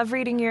I love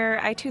reading your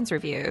iTunes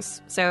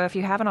reviews. So if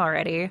you haven't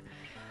already,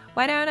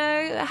 why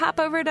don't hop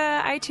over to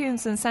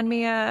iTunes and send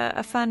me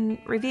a fun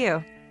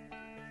review.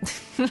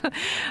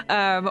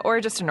 Or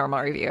just a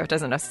normal review. It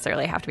doesn't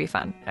necessarily have to be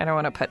fun. I don't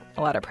want to put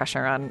a lot of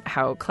pressure on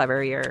how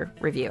clever your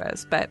review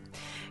is, but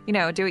do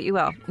what you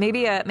will.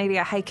 Maybe a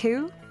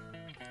haiku.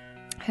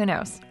 Who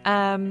knows?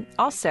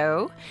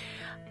 Also,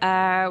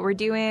 we're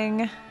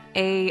doing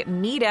a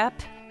meetup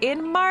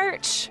in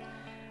March.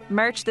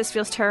 This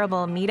Feels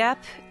Terrible meetup.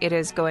 It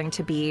is going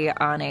to be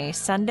on a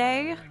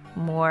Sunday.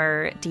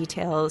 More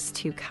details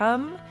to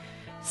come.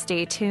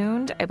 stay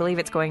tuned. I believe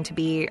it's going to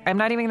be, I'm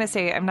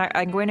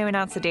going to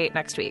announce the date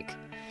next week.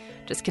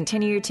 Just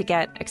continue to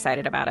get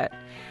excited about it.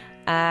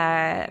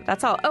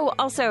 That's all. Oh,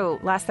 also,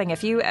 last thing,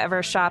 if you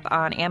ever shop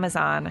on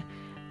Amazon,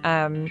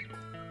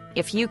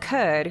 if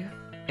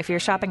you're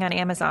shopping on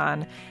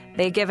Amazon,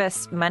 they give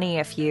us money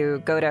if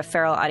you go to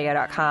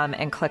feralaudio.com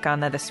and click on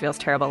the This Feels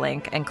Terrible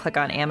link and click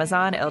on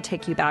Amazon. It'll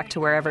take you back to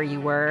wherever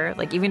you were.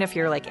 Like, even if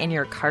you're like in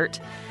your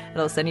cart,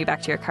 it'll send you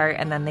back to your cart,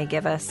 and then they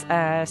give us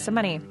some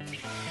money.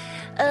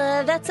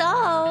 That's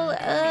all.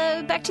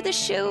 Back to the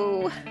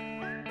show.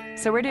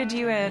 So where did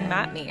you and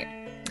Matt meet?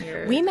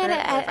 We met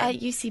at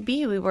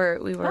UCB. We were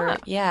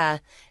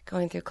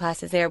going through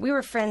classes there. We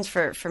were friends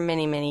for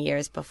many, many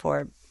years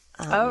before.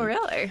 Oh,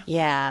 really?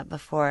 Yeah,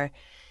 before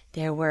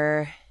there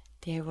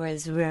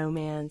was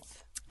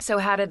romance. So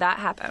how did that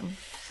happen?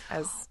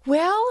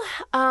 Well,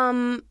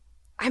 I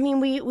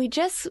mean, we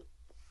just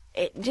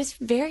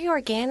very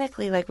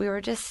organically, like, we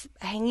were just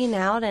hanging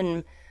out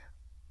and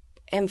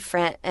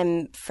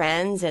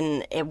friends,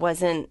 and it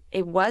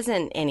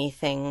wasn't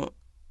anything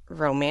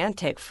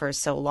romantic for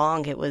so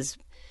long.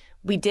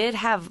 We did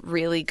have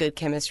really good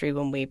chemistry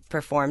when we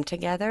performed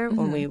together. Mm-hmm.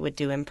 When we would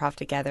do improv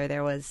together,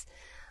 there was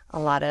a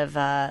lot of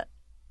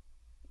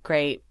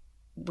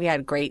we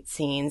had great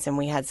scenes, and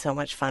we had so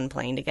much fun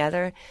playing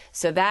together.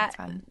 So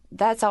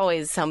that's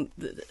always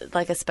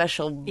like a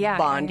special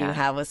bond you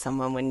have with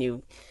someone when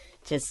you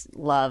just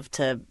love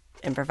to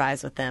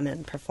improvise with them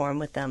and perform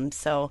with them.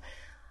 So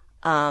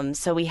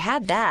we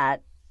had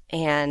that,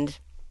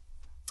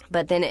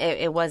 but then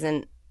it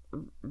wasn't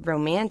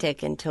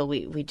romantic until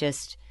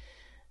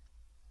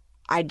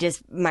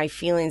my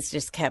feelings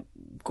just kept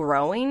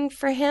growing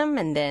for him.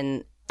 And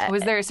then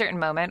was there a certain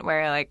moment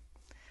where, like,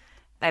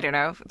 I don't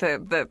know,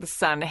 the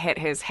sun hit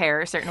his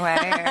hair a certain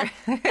way?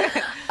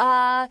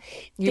 Or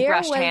you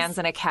brushed hands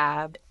in a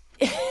cab?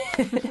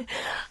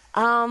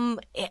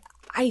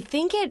 I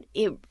think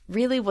it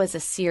really was a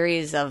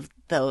series of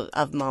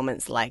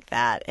moments like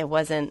that. It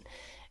wasn't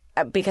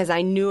because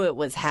I knew it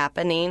was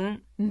happening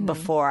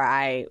before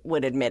I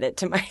would admit it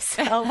to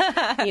myself.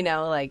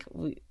 Like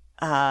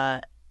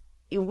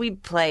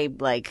we'd play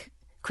like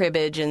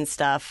cribbage and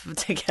stuff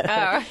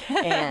together,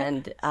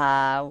 and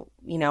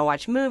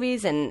watch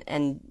movies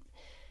and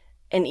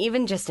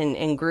even just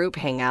in group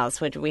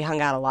hangouts, which we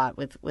hung out a lot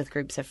with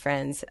groups of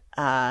friends.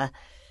 I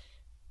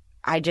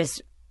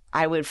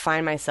would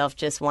find myself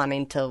just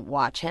wanting to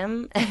watch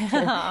him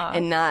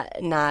and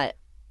not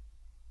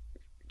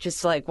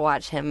just like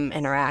watch him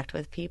interact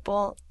with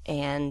people.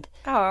 And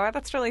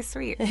that's really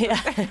sweet.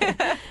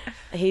 Yeah.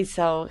 He's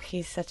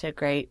such a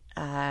great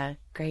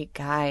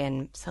guy,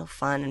 and so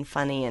fun and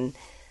funny and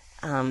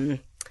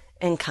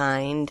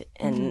kind,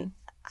 and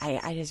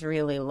I just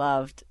really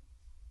loved.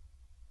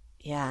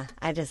 Yeah,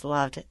 I just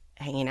loved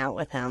hanging out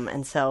with him,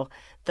 and so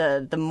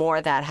the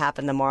more that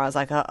happened, the more I was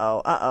like,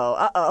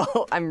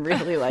 I'm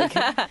really like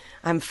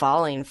I'm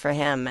falling for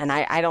him, and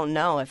I don't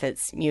know if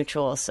it's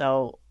mutual.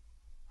 So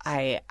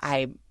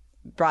I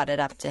brought it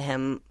up to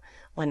him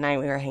one night.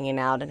 We were hanging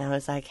out, and I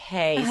was like,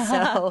 hey,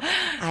 so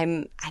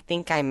I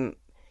think I'm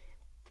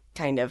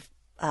kind of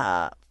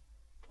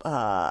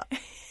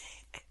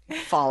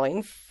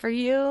falling for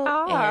you.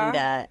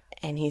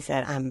 And he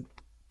said, I'm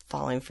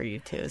falling for you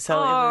too.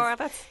 So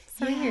that's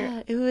so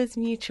cute. It was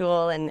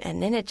mutual, and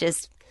then it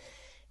just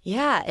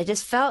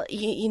felt,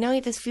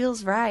 it just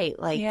feels right.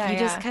 Like you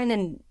just kind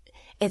of,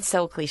 it's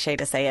so cliche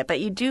to say it,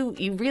 but you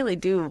really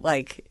do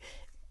like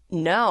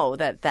know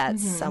that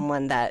that's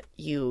someone that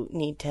you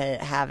need to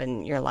have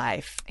in your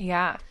life.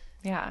 Yeah.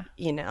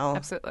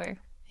 Absolutely.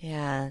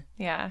 Yeah.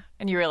 Yeah.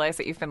 And you realize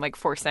that you've been like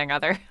forcing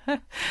other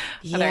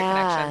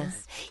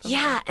connections.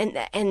 Yeah.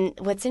 And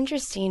what's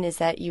interesting is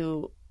that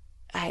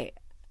I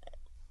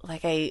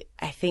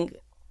think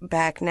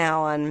back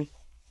now on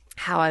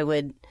how I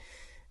would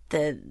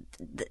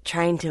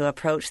trying to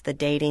approach the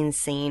dating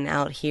scene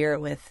out here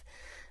with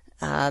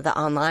the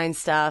online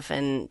stuff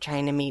and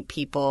trying to meet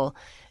people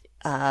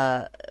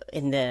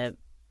in the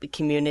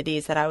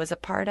communities that I was a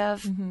part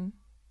of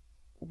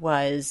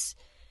was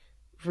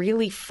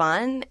really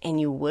fun, and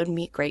you would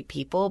meet great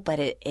people, but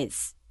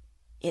it's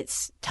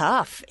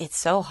tough. It's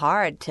so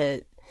hard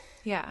to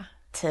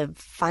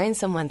find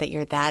someone that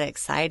you're that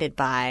excited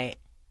by.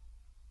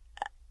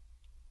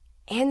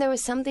 And there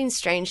was something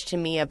strange to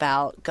me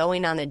about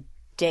going on a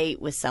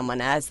date with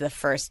someone as the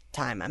first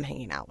time I'm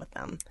hanging out with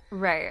them.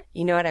 Right.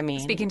 You know what I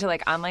mean? Speaking to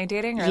like online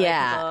dating? Or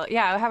yeah. Like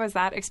people, how was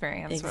that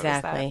experience?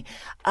 Exactly.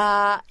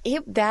 What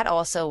was that? That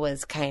also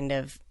was kind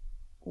of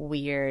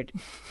weird.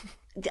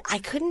 I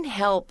couldn't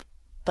help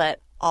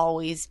but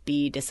always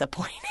be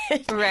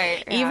disappointed.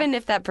 Right. Yeah. Even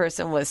if that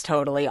person was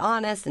totally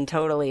honest and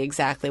totally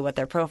exactly what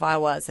their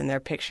profile was and their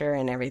picture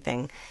and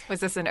everything.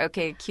 Was this an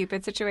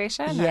OkCupid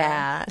situation?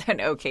 Yeah. An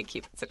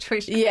OkCupid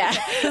situation. Yeah.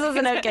 This was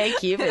an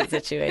OkCupid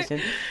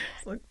situation.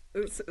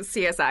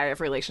 CSI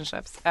of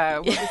relationships.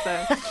 What was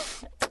the...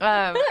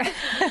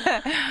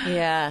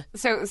 Yeah.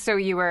 So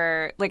you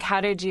were like,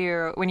 how did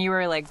you, when you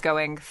were like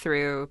going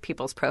through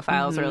people's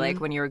profiles or like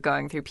when you were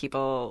going through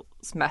people's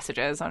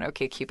messages on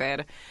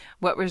OkCupid,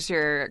 what was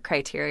your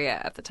criteria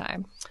at the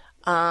time?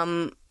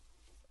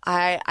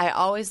 I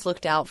always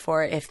looked out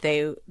for if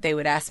they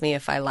would ask me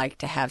if I like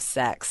to have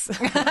sex.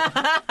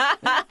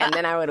 And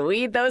then I would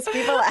weed those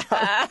people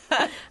out.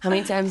 How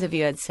many times have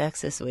you had sex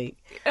this week?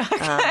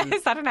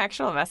 Is that an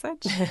actual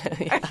message?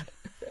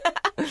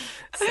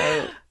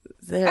 So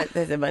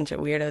there's a bunch of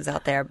weirdos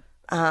out there.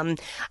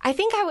 I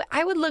think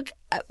I would look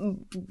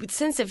with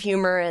sense of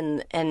humor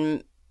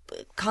and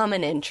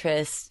common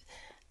interest,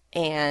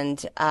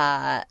 and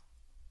I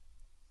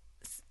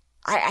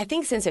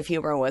think sense of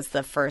humor was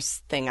the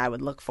first thing I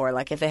would look for.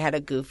 Like if they had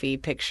a goofy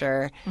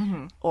picture,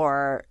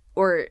 or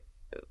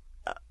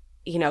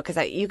you know, because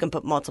you can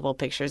put multiple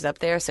pictures up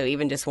there. So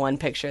even just one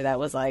picture that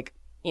was like,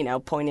 you know,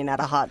 pointing at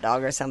a hot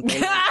dog or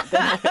something.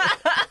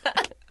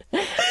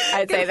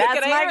 I'd say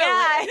that's my guy.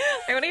 I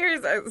want to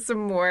hear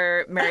some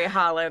more Mary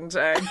Holland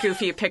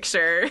goofy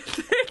picture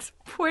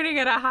pointing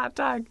at a hot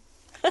dog.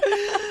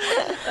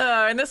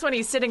 Oh, and this one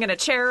he's sitting in a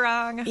chair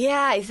wrong.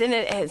 Yeah, he's in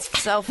it.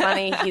 It's so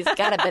funny. He's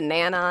got a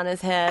banana on his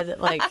head.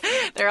 Like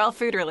they're all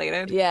food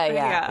related.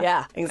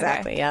 Yeah,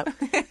 exactly. Okay.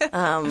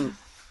 Yep.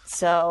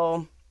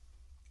 So,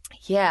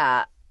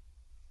 yeah.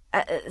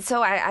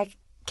 So I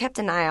kept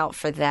an eye out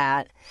for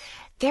that.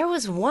 There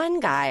was one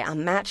guy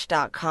on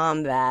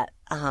Match.com that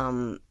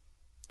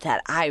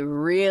I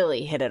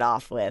really hit it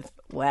off with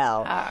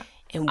well.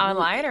 And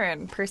online or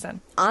in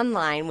person?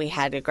 Online, we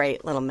had a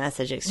great little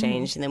message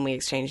exchange, and then we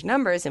exchanged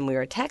numbers, and we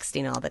were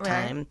texting all the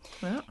time.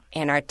 Right. Well.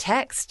 And our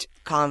text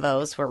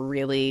convos were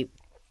really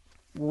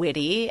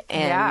witty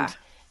and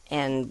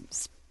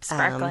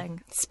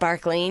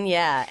sparkling,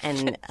 yeah,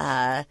 and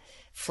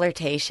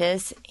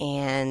flirtatious.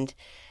 And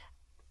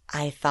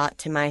I thought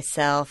to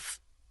myself,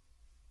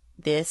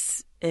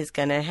 this is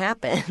going to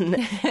happen.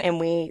 And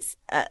we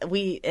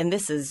and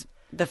this is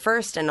the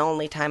first and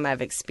only time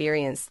I've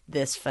experienced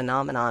this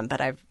phenomenon, but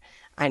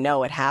I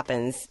know it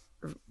happens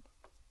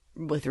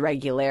with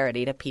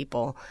regularity to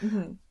people.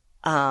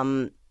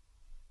 Mm-hmm.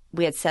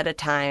 We had set a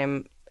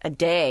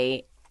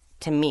day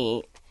to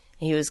meet.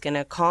 He was going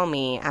to call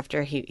me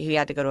after he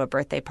had to go to a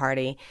birthday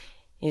party.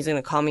 He was going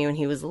to call me when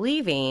he was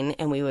leaving,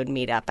 and we would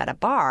meet up at a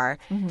bar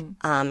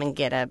and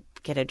get a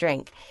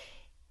drink.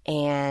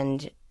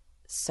 And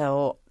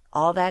so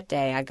all that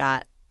day, I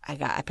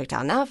picked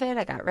out an outfit.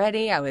 I got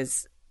ready. I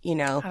was. You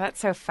know,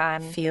 that's so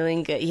fun.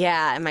 Feeling good,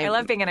 yeah. And I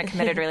love being in a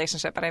committed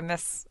relationship, but I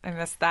miss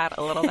that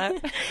a little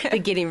bit. The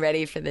getting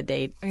ready for the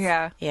date,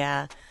 yeah.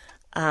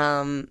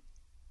 And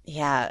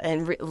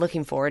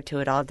looking forward to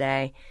it all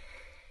day.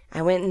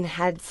 I went and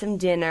had some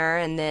dinner,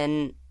 and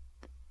then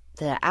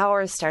the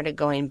hours started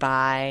going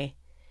by,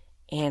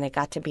 and it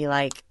got to be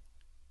like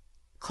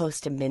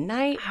close to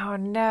midnight. Oh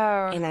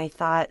no! And I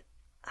thought,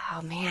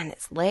 oh man,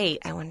 it's late.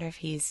 I wonder if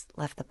he's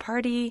left the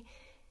party,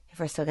 if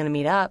we're still going to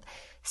meet up.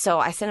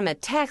 So I sent him a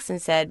text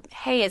and said,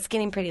 hey, it's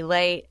getting pretty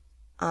late.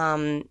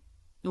 Where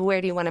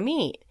do you want to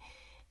meet?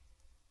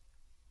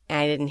 And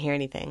I didn't hear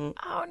anything.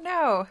 Oh,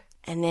 no.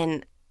 And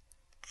then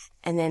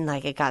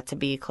like it got to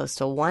be close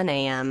to 1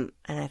 a.m.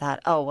 And I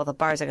thought, oh, well, the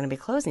bars are going to be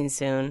closing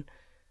soon.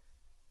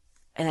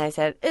 And I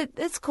said,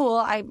 it's cool.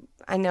 I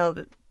know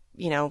that,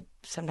 you know,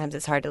 sometimes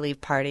it's hard to leave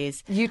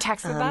parties. You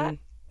texted that?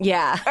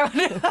 Yeah.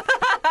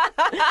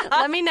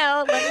 Let me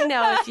know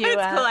if you. It's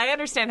cool. I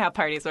understand how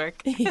parties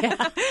work. Yeah,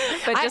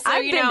 but just so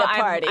you know,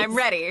 I'm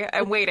ready.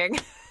 I'm waiting.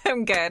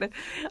 I'm good.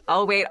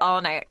 I'll wait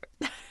all night.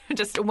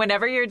 Just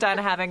whenever you're done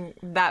having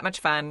that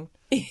much fun,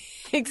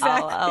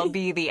 exactly. I'll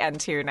be the end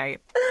to your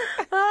night.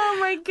 Oh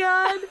my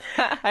god!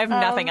 I have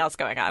nothing else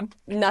going on.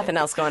 Nothing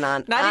else going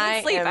on. Not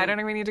even sleep. I don't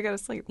even need to go to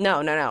sleep.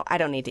 No. I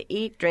don't need to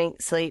eat,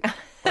 drink, sleep,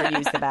 or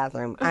use the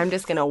bathroom. I'm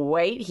just gonna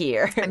wait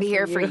here. I'm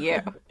here for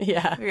you.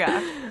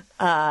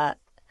 Yeah.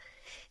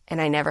 And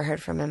I never heard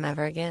from him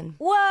ever again.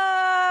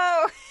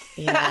 Whoa!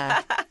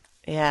 Yeah.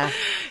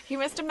 He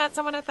must have met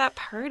someone at that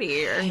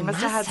party, or he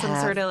must have had some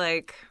sort of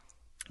like.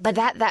 But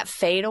that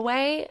fade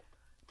away,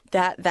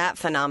 that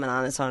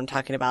phenomenon is what I'm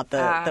talking about.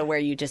 The where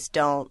you just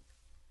don't.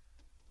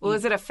 Well,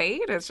 is it a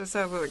fade? It's just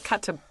a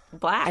cut to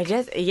black.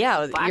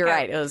 You're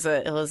right. It was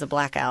a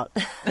blackout.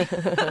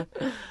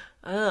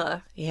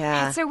 Ugh.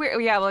 Yeah. It's so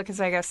weird. Yeah, well, because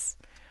I guess,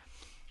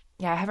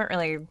 I haven't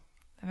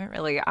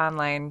really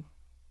online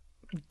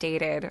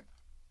dated.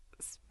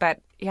 But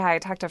yeah, I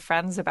talk to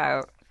friends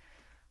about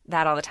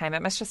that all the time.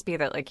 It must just be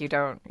that like you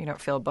don't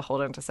feel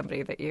beholden to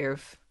somebody that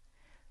you've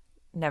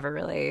never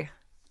really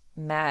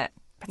met.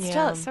 But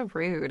still, it's so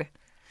rude.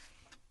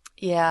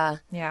 Yeah.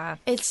 Yeah.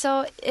 It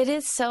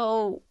is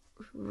so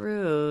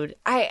rude.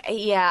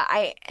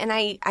 I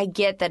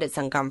get that it's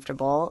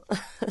uncomfortable.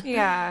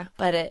 Yeah.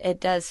 But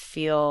it does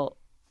feel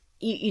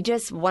you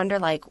just wonder,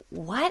 like,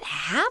 what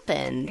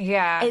happened?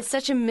 Yeah. It's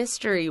such a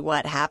mystery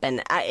what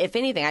happened. If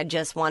anything, I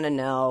just want to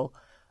know,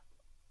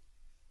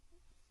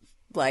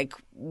 like,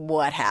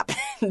 what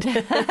happened.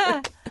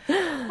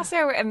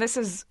 Also, and this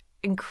is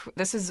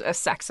this is a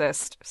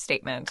sexist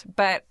statement,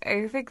 but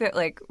I think that,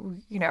 like,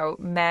 you know,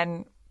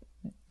 men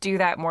do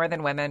that more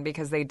than women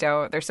because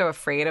they're so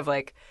afraid of,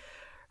 like,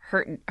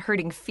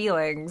 hurting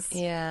feelings.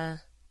 Yeah.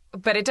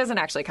 But it doesn't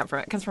actually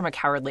it comes from a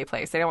cowardly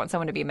place. They don't want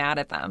someone to be mad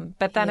at them.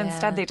 But then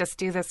instead they just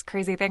do this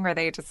crazy thing where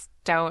they just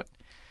don't,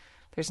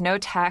 there's no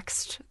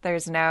text,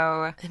 there's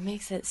no... It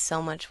makes it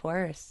so much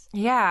worse.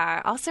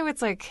 Yeah. Also,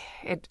 it's like,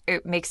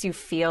 it makes you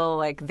feel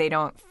like they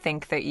don't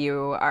think that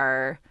you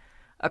are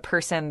a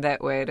person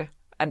that would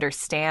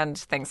understand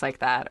things like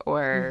that.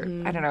 Or,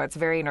 I don't know, it's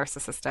very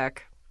narcissistic.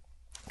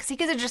 Because he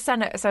could have just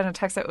sent a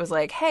text that was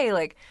like, hey,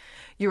 like,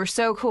 you were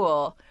so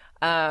cool,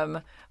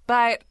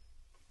 but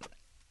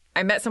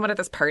I met someone at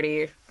this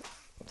party.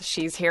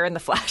 She's here in the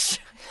flesh.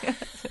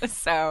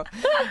 So,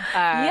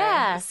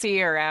 see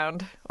you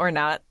around or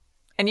not.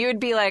 And you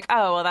would be like,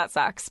 oh, well, that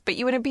sucks. But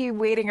you wouldn't be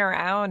waiting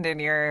around in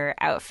your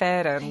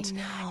outfit and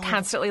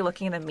constantly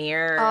looking in the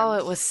mirror. Oh,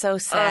 it was so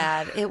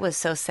sad. It was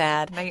so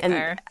sad.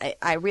 Nightmare. And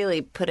I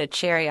really put a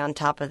cherry on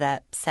top of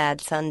that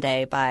sad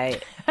Sunday by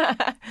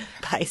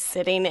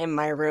sitting in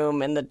my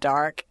room in the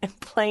dark and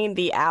playing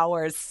the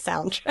Hours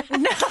soundtrack.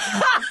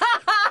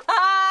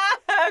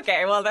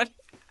 Okay, well, then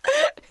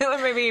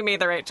maybe you made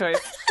the right choice.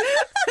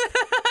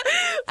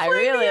 I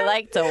really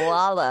like to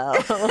wallow.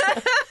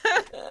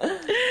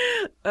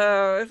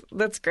 Oh,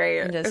 that's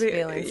great. I'm just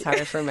feeling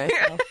sorry for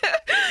myself.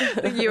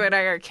 You and I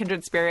are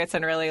kindred spirits,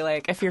 and really,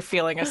 like, if you're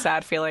feeling a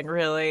sad feeling,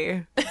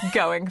 really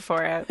going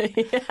for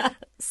it. Yeah.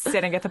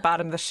 Sitting at the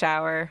bottom of the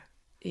shower.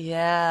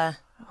 Yeah.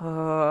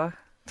 Oh.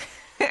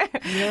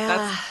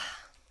 Yeah.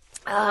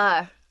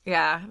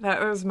 Yeah,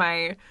 that was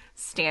my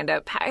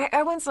stand-up.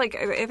 I once, like,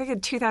 I think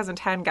in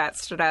 2010 got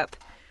stood up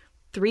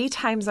 3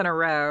 times in a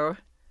row.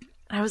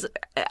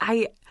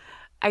 I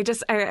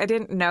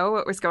didn't know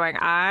what was going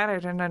on. I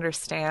didn't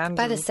understand.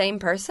 By the same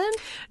person?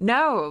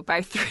 No,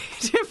 by 3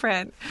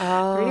 different guys.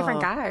 Oh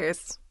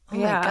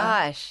my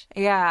gosh.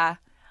 Yeah.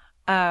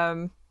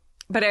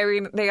 But I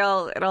mean,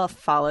 it all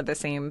followed the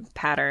same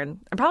pattern.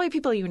 And probably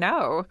people you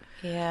know.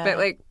 Yeah. But,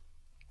 like,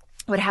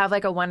 would have,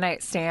 like, a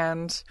one-night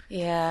stand.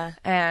 Yeah.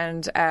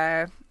 And,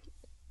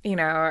 you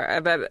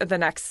know, the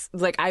next,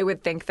 like, I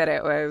would think that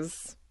it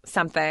was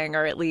something,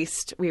 or at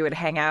least we would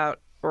hang out,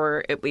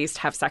 or at least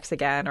have sex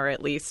again, or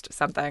at least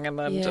something, and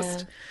then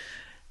just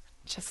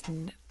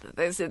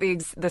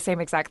the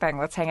same exact thing.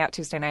 Let's hang out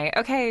Tuesday night.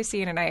 Okay, see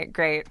you tonight.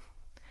 Great.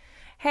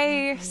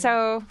 Hey,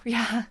 so,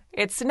 yeah,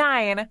 it's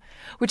 9,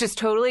 which is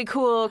totally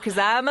cool because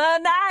I'm a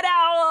night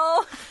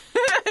owl.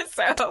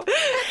 So,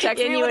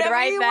 text And me you would whatever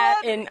write you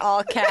that want. in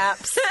all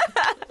caps.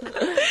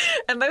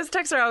 And those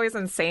texts are always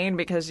insane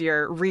because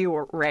you're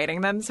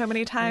rewriting them so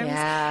many times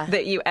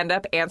that you end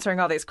up answering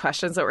all these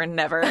questions that were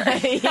never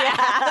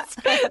asked.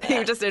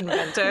 You just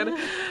invented.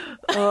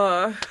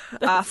 Oh,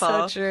 awful.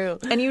 So true.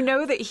 And you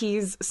know that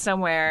he's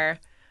somewhere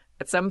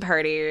at some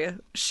party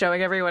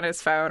showing everyone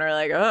his phone, or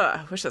like, oh,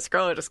 I wish this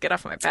girl would just get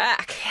off my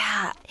back.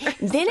 Yeah.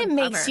 Then it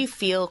makes you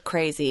feel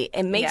crazy.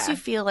 It makes you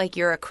feel like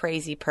you're a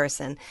crazy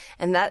person.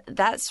 And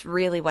that's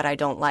really what I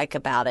don't like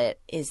about it,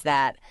 is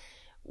that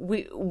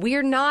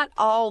we're not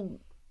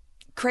all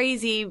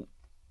crazy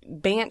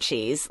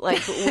banshees.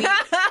 Like,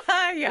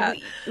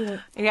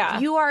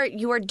 you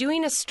are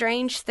doing a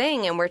strange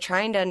thing, and we're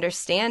trying to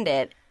understand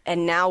it.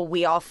 And now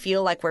we all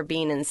feel like we're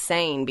being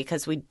insane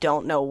because we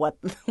don't know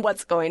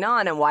what's going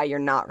on and why you're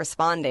not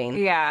responding.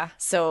 Yeah.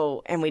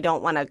 So, and we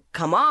don't want to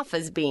come off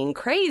as being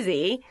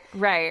crazy.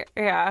 Right.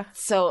 Yeah.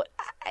 So,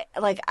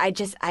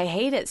 I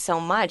hate it so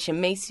much. It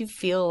makes you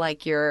feel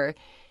like you're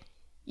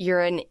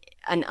an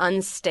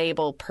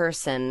unstable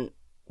person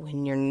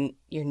when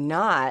you're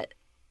not.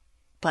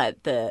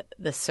 But the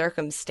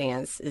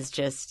circumstance is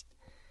just,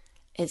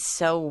 it's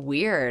so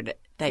weird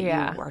that you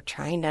are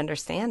trying to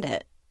understand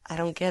it. I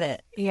don't get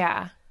it.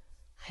 Yeah.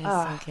 I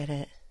just don't get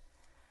it.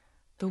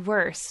 The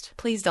worst.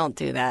 Please don't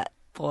do that,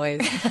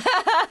 boys.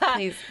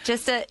 Please,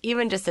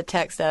 even just a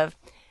text of,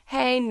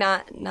 "Hey,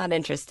 not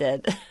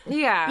interested."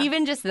 Yeah.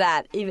 Even just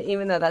that.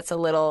 Even though that's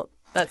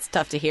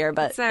tough to hear,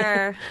 but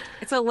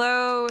it's a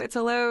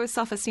low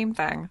self-esteem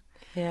thing.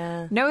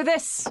 Yeah. Know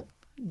this,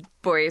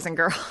 boys and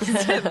girls.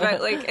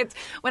 But, like, it's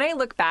when I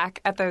look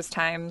back at those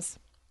times,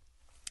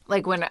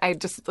 like when I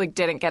just, like,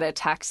 didn't get a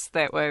text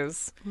that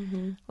was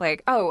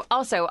like, oh,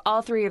 also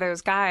all 3 of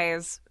those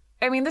guys.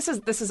 I mean, this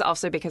is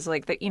also because,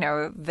 like,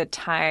 the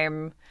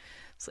time,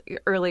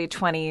 early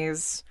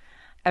 20s,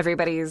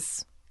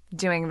 everybody's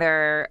doing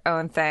their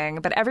own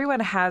thing, but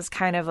everyone has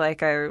kind of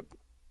like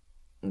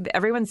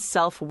everyone's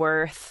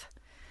self-worth.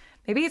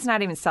 Maybe it's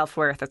not even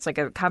self-worth. It's like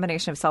a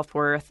combination of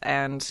self-worth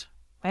and,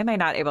 why am I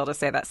not able to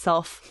say that?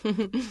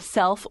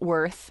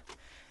 Self-worth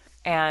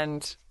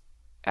and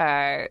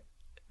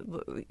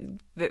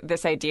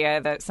this idea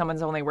that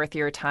someone's only worth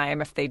your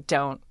time if they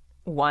don't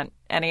want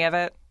any of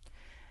it.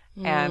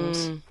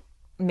 And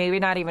maybe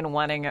not even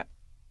wanting,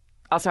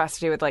 also has to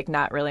do with, like,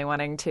 not really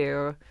wanting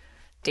to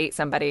date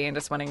somebody and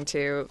just wanting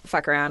to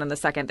fuck around. And the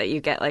second that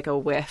you get, like, a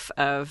whiff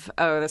of,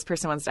 oh, this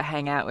person wants to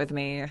hang out with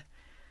me,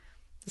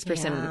 This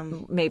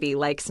person maybe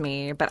likes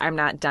me, but I'm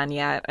not done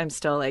yet. I'm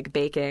still like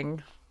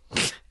baking.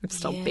 I'm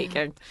still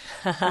baking.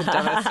 The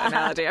dumbest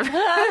analogy ever.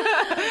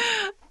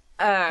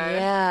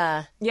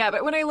 Yeah. Yeah,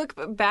 but when I look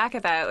back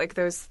at that, like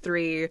those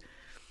three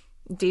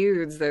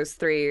dudes,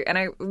 and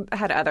I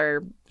had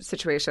other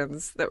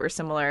situations that were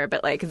similar,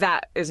 but like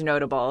that is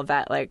notable,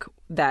 that like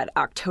that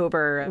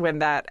October when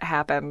that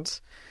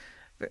happened,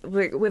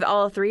 like, with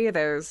all three of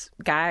those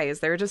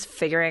guys, they were just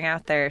figuring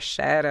out their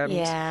shit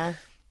and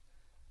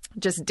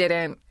just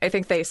didn't. I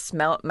think they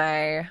smelt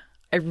I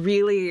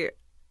really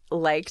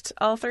liked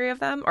all three of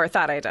them, or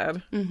thought I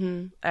did.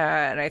 Mm-hmm.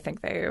 And I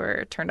think they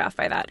were turned off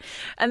by that.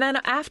 And then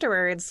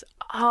afterwards,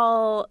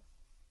 all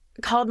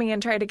called me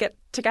and tried to get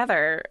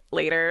together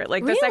later.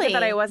 Like the second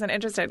that I wasn't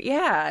interested.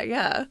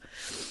 Yeah.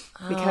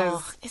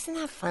 Because isn't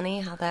that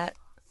funny how that...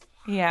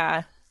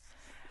 Yeah.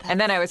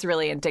 And then I was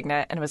really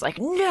indignant and was like,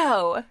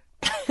 no,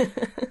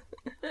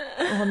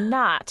 well,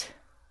 not.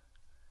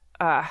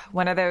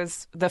 One of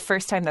those, the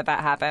first time that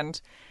happened,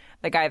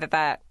 the guy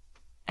that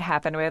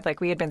happened with,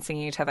 like we had been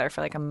seeing each other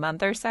for like a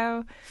month or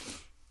so.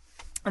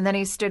 And then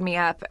he stood me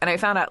up, and I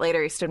found out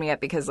later he stood me up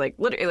because like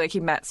literally like he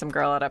met some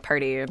girl at a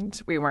party and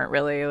we weren't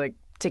really like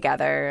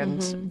together,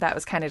 and that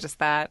was kind of just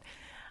that.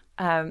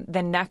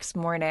 The next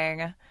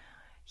morning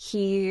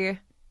he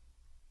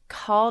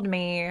called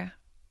me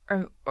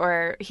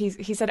or he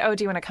said, oh,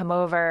 do you want to come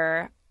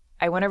over?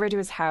 I went over to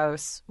his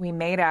house. We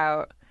made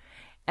out.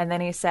 And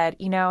then he said,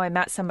 I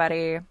met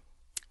somebody.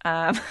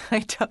 I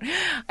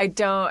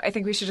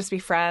think we should just be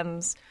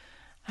friends.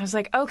 I was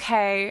like,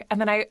 okay. And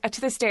then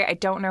to this day, I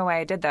don't know why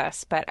I did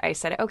this, but I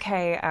said,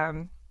 okay,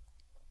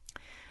 do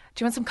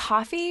you want some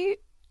coffee?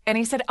 And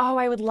he said, oh,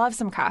 I would love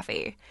some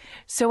coffee.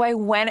 So I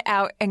went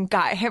out and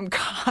got him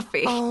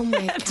coffee. Oh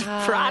my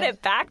God. Brought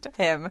it back to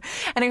him.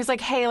 And he was like,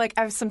 hey, like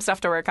I have some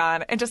stuff to work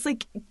on. And just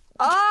like,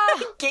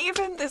 gave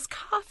him this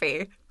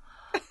coffee.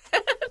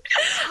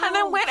 And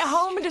then went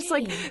home and just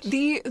like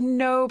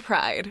no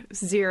pride,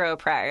 zero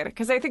pride.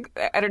 Because I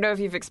don't know if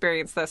you've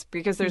experienced this,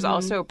 because there's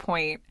also a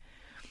point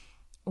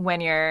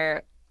when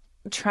you're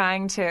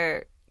trying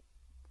to,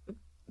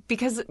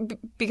 because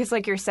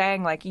like you're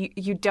saying, like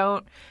you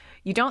don't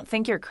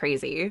think you're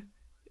crazy.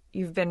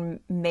 You've been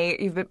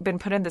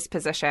put in this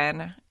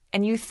position,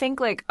 and you think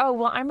like, oh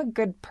well, I'm a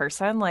good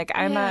person. Like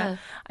I'm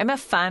a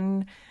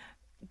fun,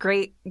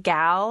 great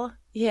gal.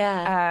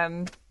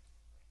 Yeah.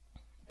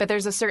 But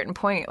there's a certain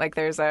point, like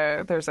there's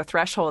a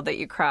threshold that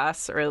you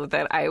cross, or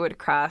that I would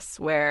cross,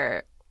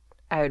 where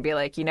I would be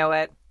like, you know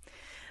what?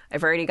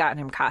 I've already gotten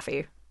him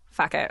coffee.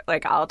 Fuck it.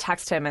 Like I'll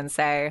text him and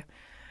say,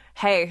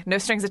 hey, no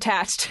strings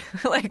attached.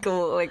 like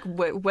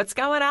what's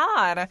going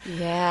on?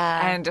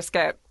 Yeah. And just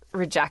get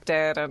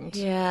rejected and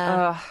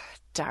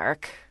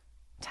dark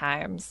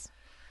times.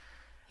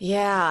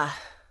 Yeah.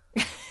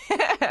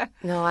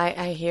 No,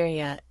 I hear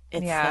you.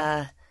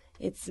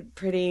 It's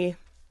pretty.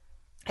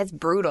 It's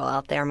brutal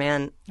out there,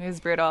 man. It is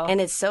brutal.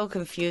 And it's so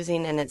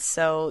confusing, and it's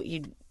so...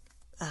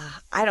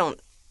 I don't...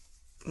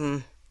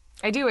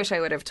 I do wish I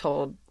would have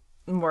told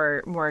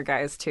more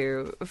guys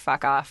to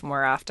fuck off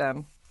more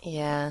often.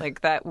 Yeah.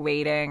 Like that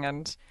waiting,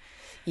 and...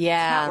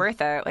 Yeah. It's not worth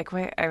it. Like,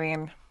 I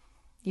mean,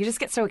 you just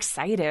get so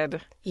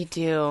excited. You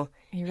do.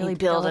 You really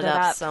build it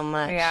up so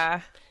much. Yeah.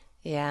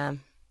 Yeah.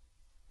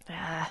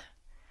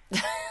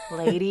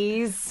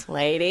 Ladies.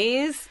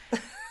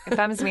 It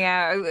bums me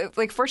out.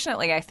 Like,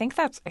 fortunately, I think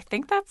that's,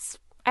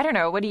 I don't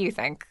know. What do you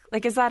think?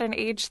 Like, is that an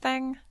age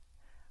thing?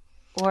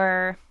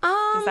 Or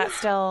is that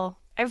still,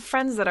 I have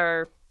friends that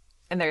are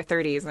in their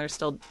 30s and they're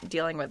still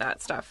dealing with that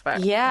stuff.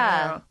 But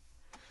yeah.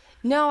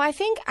 No, I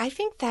think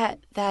that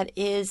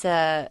is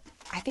I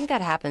think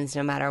that happens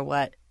no matter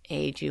what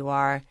age you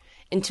are,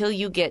 until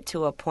you get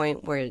to a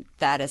point where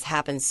that has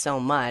happened so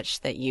much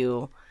that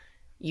you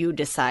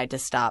decide to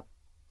stop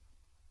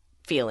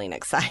feeling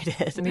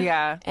excited.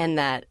 Yeah. And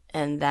that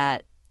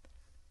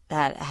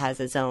has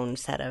its own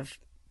set of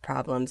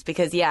problems.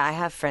 Because I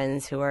have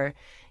friends who are,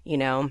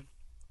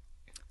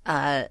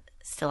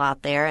 still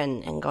out there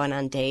and going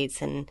on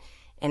dates and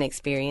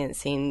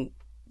experiencing,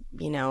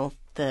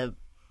 the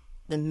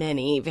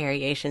many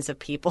variations of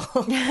people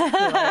who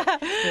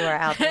are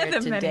out there the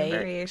to many date.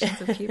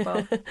 variations of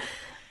people.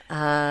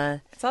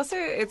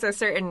 It's a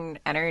certain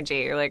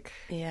energy, like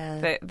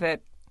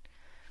that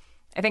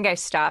I think I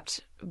stopped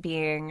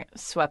being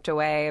swept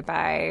away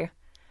by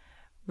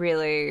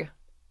really, I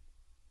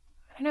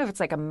don't know if it's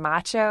like a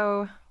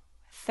macho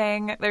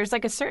thing. There's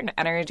like a certain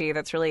energy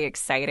that's really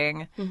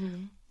exciting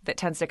that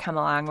tends to go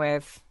along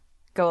with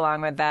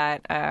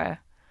that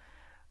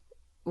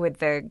with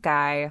the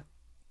guy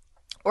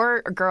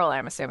or a girl,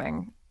 I'm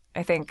assuming.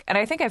 I think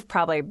I've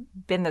probably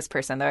been this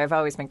person, though I've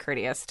always been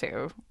courteous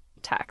to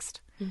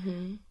text.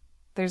 Mm-hmm.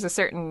 There's a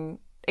certain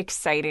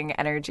exciting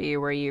energy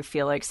where you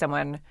feel like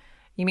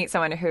you meet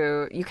someone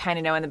who you kind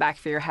of know in the back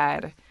of your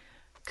head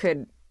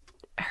could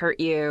hurt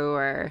you,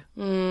 or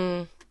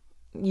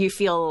you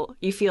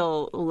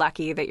feel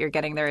lucky that you're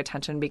getting their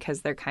attention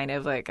because they're kind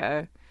of like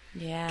a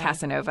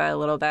Casanova a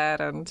little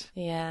bit, and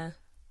yeah.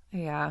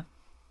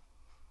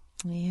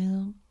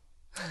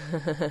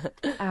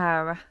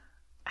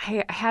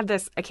 I had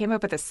this. I came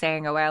up with a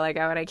saying a while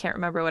ago, and I can't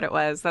remember what it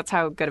was. That's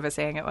how good of a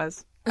saying it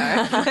was.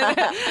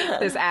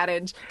 This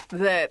adage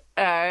that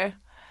that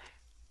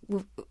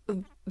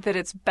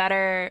it's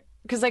better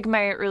because, like,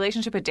 my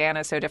relationship with Dan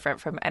is so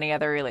different from any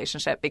other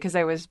relationship because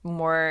I was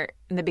more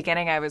in the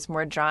beginning. I was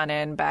more drawn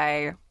in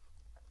by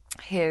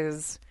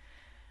his,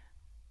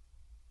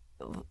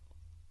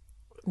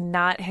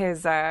 not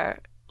his,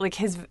 like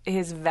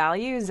his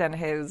values and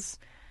his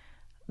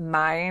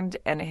mind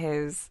and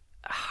his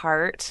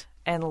heart,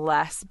 and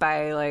less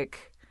by,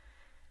 like,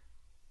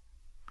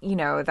 you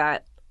know,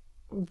 that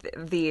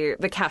the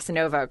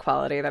Casanova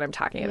quality that I'm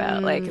talking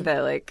about, like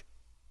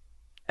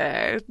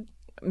the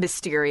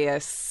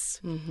mysterious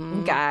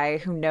guy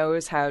who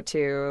knows how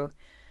to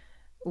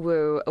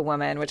woo a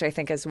woman, which I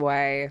think is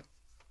why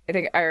I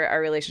think our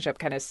relationship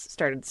kind of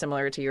started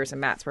similar to yours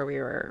and Matt's, where we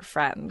were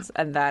friends,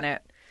 and then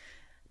it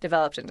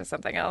developed into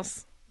something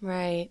else.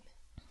 Right.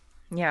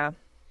 Yeah.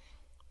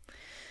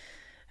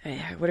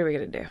 What are we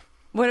gonna do?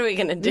 What are we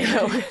going to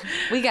do?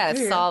 We got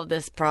to solve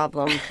this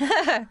problem.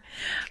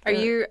 Are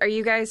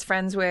you guys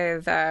friends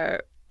with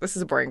this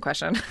is a boring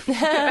question.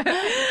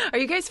 Are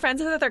you guys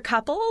friends with other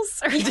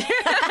couples?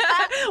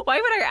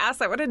 Why would I ask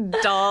that? What a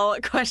dull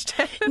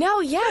question. No,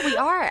 yeah, we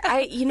are.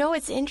 You know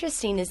what's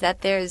interesting is that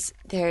there's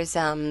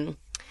the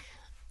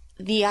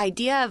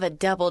idea of a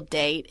double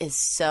date is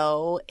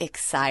so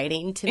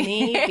exciting to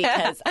me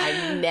because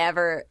I've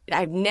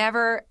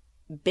never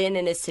been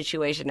in a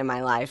situation in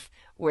my life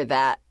where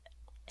that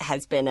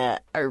has been a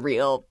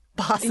real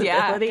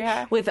possibility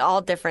with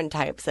all different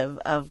types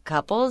of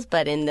couples.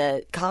 But in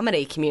the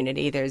comedy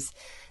community, there's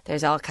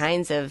all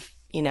kinds of,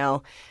 you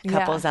know,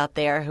 couples out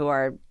there who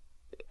are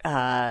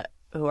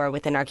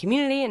within our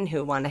community and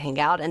who want to hang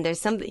out. And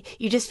there's something,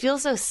 you just feel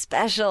so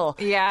special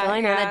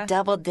going on a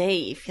double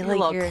date. You feel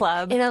like you're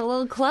club. in a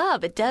little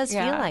club. It does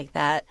feel like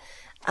that.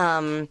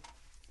 But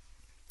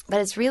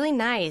it's really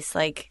nice.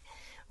 Like,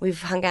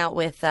 we've hung out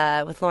with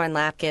Lauren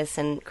Lapkus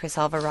and Chris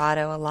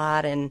Alvarado a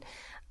lot, and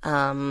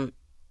Dan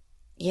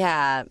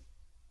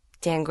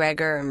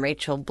Greger and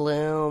Rachel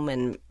Bloom,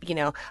 and, you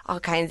know, all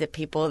kinds of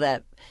people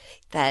that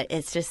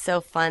it's just so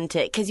fun to,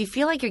 because you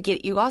feel like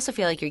you also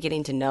feel like you're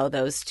getting to know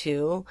those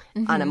two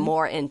on a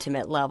more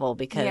intimate level,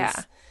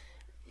 because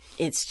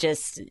it's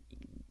just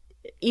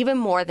even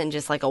more than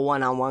just like a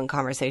one-on-one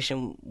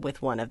conversation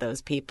with one of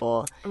those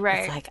people. Right.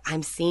 It's like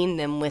I'm seeing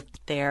them with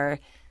the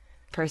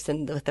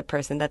person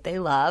that they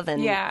love,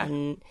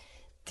 and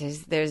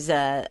there's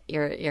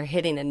you're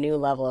hitting a new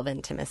level of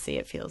intimacy,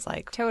 it feels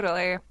like.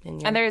 Totally.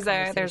 And there's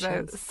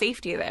a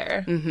safety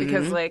there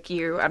because, like,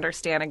 you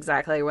understand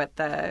exactly what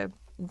the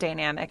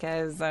dynamic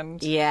is,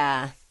 and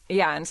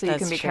and so you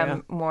can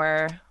become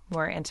more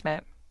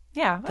intimate.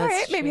 Yeah. All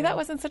right. Maybe that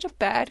wasn't such a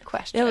bad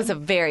question. It was a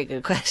very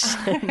good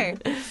question.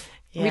 Right.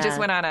 Yeah. We just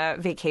went on a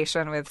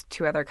vacation with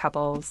two other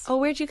couples. Oh,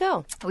 where'd you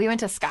go? We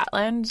went to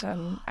Scotland.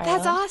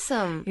 That's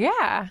awesome.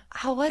 Yeah.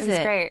 How was it? It was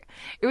great.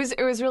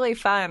 It was really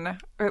fun.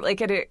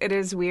 Like, it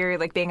is weird,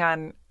 like, being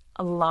on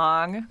a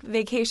long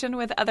vacation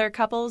with other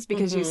couples,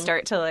 because you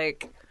start to,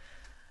 like,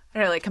 I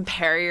don't know, like,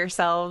 compare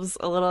yourselves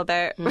a little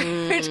bit.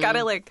 Which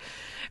gotta, like,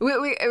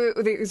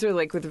 these were,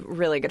 like, with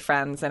really good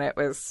friends, and it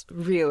was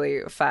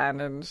really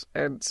fun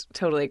and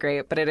totally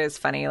great. But it is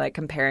funny, like,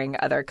 comparing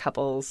other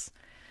couples'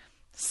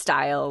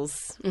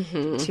 styles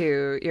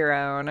to your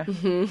own,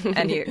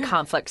 and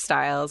conflict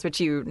styles, which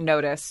you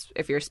notice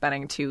if you're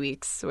spending 2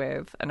 weeks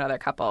with another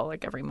couple,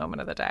 like, every moment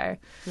of the day.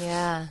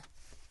 Yeah.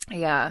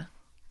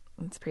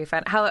 It's pretty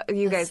fun. How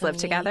you guys live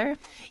together?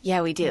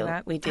 Yeah, we do.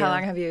 We do. How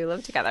long have you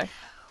lived together?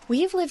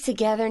 We've lived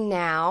together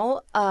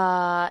now.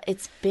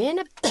 It's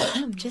been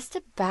just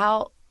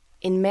about,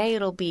 in May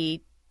it'll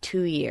be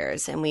 2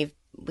 years, and we've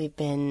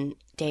been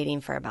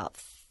dating for about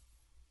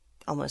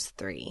almost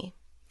 3.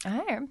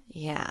 Oh.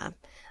 Yeah.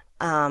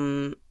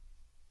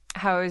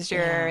 How is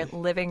your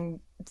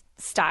living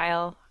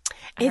style?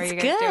 It's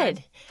good.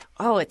 Doing?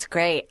 Oh, it's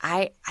great.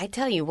 I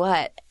tell you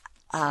what,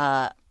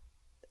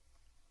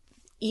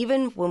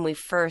 even when we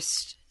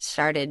first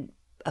started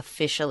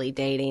officially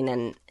dating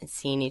and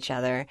seeing each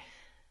other,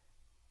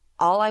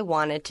 all I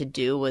wanted to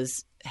do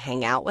was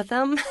hang out with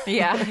him.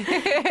 Yeah.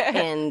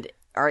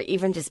 or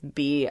even just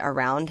be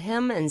around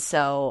him. And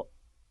so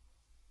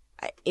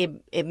I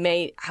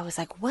was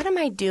like, what am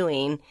I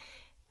doing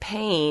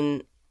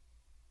paying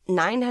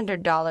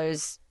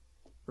 $900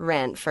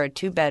 rent for a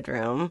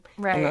 2-bedroom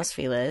in Los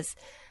Feliz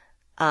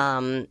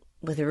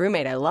with a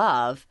roommate I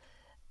love,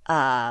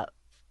 but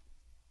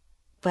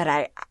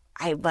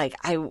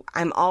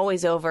I'm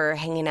always over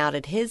hanging out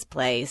at his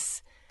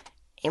place,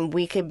 and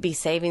we could be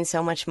saving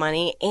so much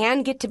money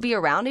and get to be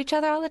around each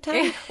other all the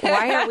time.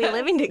 Why aren't we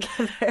living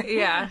together?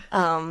 Yeah.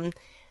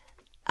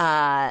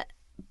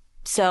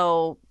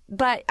 So,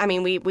 but I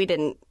mean, we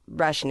didn't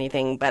rush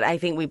anything, but I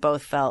think we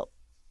both felt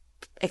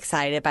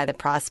excited by the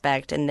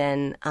prospect. And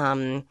then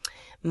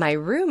my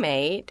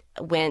roommate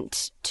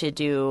went to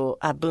do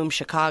Boom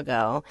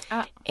Chicago,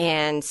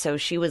 and so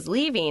she was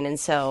leaving, and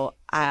so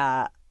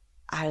I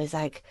was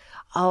like,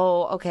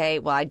 oh, okay,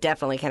 well, I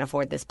definitely can't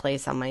afford this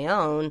place on my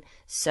own.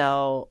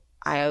 So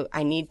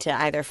I need to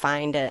either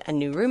find a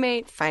new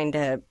roommate, find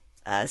a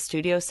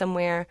studio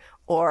somewhere,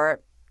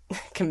 or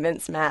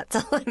convince Matt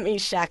to let me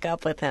shack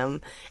up with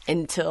him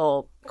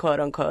until, quote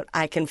unquote,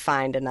 I can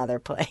find another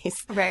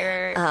place.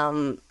 Right.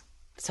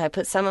 So I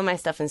put some of my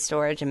stuff in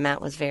storage, and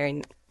Matt was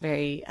very,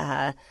 very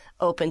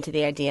open to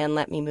the idea and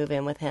let me move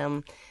in with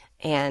him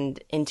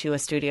and into a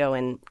studio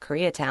in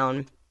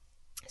Koreatown.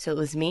 So it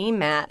was me,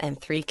 Matt, and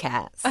 3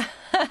 cats.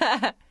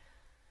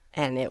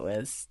 And it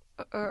was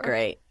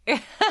great.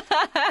 It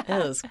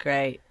was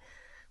great.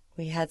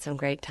 We had some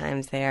great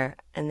times there.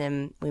 And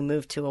then we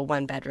moved to a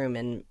 1-bedroom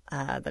in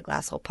the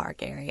Glassell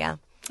Park area.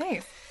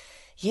 Nice.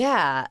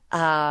 Yeah.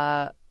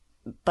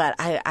 But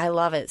I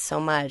love it so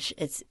much.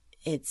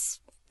 It's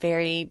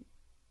very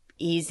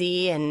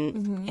easy,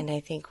 and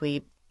I think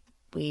we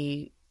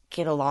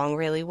get along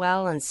really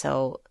well. And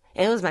so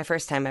it was my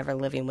first time ever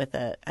living with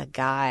a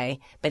guy,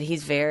 but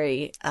he's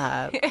very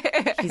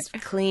he's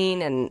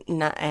clean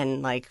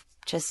and like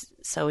just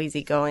so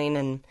easygoing,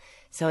 and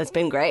so it's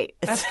been great.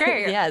 That's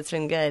great. Yeah, it's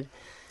been good.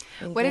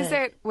 What is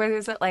it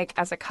like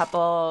as a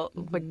couple,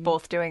 like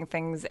both doing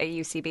things at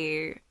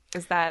UCB?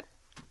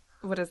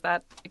 What is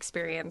that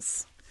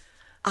experience?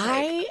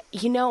 I've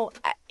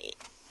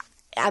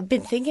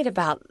been thinking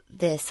about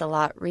this a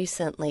lot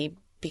recently,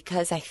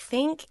 because I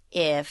think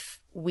if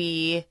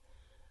we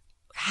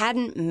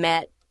hadn't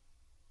met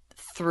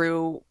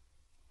through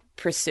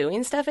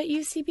pursuing stuff at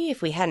UCB,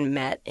 if we hadn't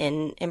met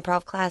in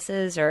improv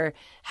classes or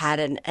had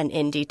an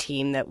indie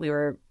team that we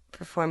were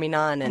performing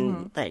on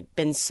and like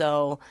been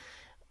so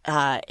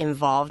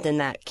involved in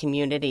that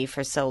community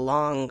for so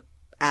long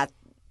at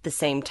the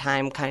same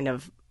time, kind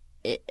of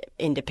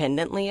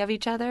independently of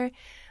each other,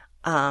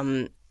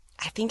 I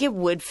think it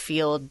would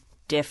feel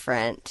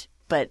different.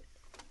 But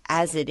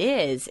as it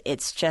is,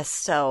 it's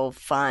just so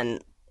fun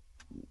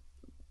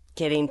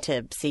getting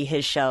to see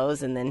his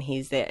shows, and then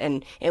he's there,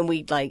 and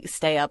we like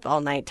stay up all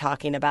night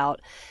talking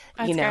about,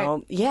 talking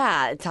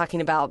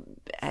about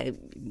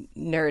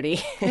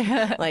nerdy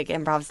like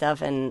improv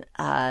stuff, and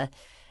I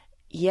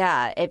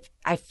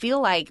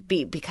feel like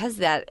because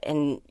that,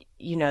 and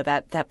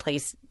that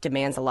place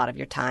demands a lot of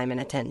your time and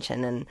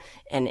attention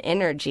and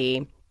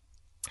energy,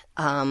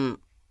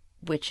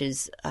 which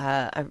is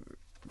a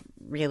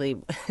really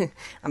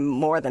I'm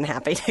more than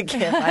happy to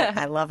give.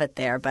 I love it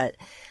there, but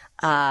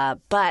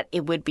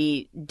it would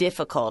be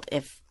difficult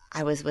if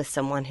I was with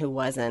someone who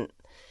wasn't,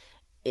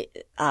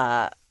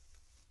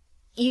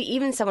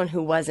 even someone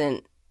who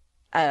wasn't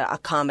a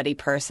comedy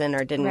person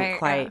or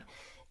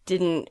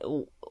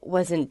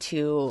wasn't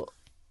too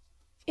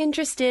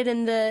interested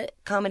in the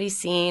comedy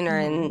scene or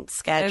in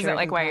sketch. Is it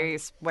like why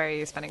are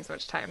you spending so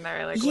much time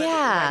there? Like,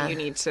 why do you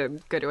need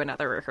to go to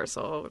another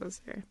rehearsal? What is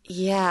there?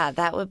 Yeah,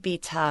 that would be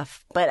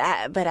tough. But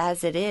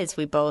as it is,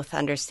 we both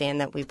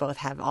understand that we both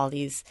have all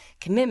these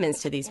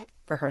commitments to these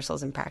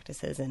rehearsals and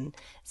practices, and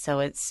so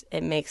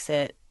it makes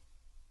it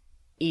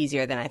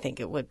easier than I think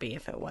it would be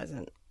if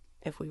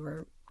we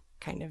were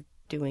kind of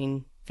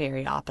doing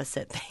very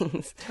opposite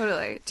things.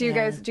 Totally. Do you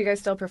guys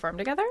still perform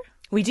together?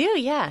 We do,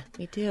 yeah,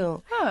 we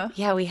do. Oh.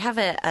 Yeah, we have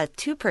a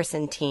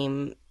 2-person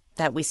team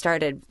that we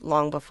started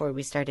long before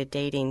we started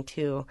dating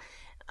too,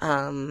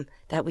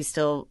 that we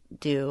still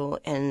do,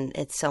 and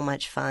it's so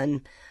much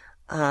fun.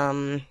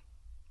 And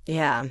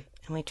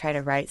we try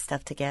to write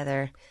stuff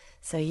together.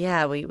 So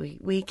yeah,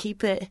 we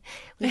keep it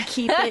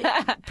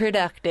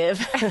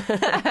productive.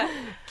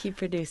 Keep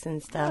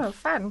producing stuff. Oh,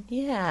 fun.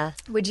 Yeah.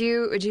 Would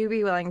you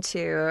be willing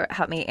to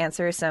help me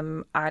answer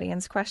some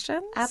audience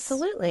questions?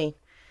 Absolutely.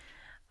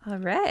 All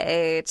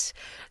right.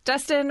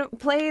 Dustin,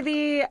 play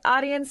the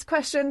audience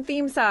question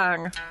theme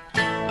song.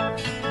 All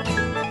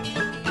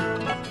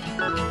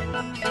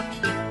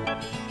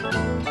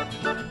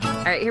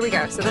right, here we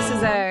go. So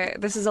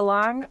this is a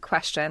long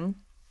question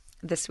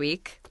this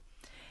week,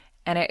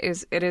 and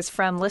it is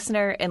from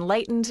listener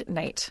Enlightened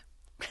Knight.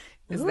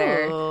 Is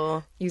their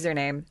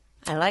username.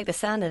 I like the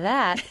sound of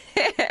that.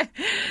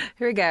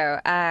 Here we go.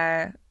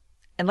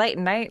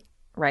 Enlightened Knight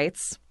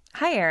writes,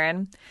 "Hi,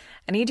 Erin.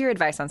 I need your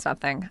advice on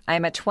something.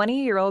 I'm a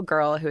 20-year-old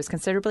girl who is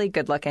considerably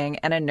good-looking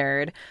and a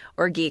nerd,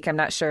 or geek, I'm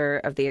not sure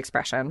of the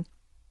expression.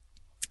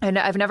 And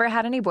I've never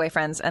had any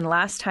boyfriends, and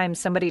last time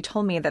somebody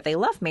told me that they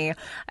love me,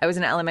 I was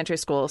in elementary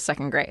school,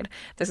 2nd grade.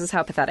 This is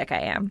how pathetic I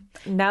am.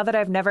 Now that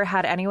I've never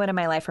had anyone in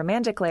my life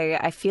romantically,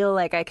 I feel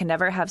like I can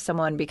never have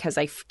someone because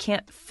I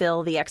can't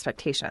fill the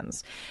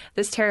expectations.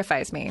 This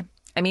terrifies me.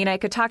 I mean, I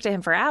could talk to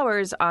him for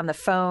hours on the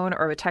phone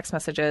or with text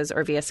messages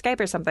or via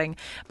Skype or something,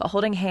 but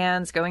holding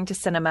hands, going to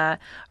cinema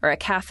or a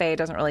cafe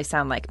doesn't really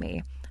sound like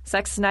me.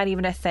 Sex is not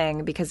even a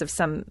thing because of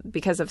some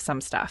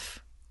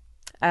stuff.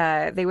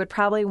 They would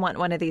probably want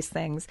one of these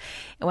things,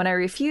 and when I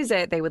refuse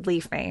it, they would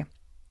leave me.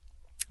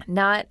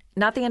 Not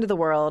the end of the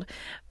world,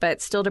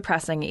 but still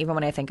depressing even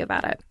when I think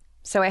about it.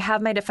 So I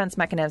have my defense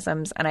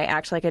mechanisms, and I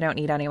act like I don't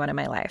need anyone in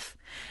my life.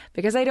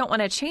 Because I don't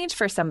want to change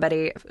for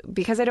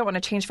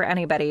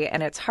anybody,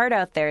 and it's hard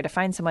out there to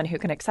find someone who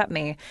can accept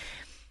me.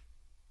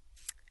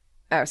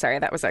 Oh, sorry,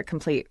 that was a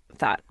complete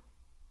thought.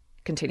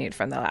 continued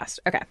from the last.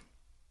 Okay.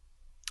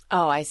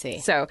 Oh, I see.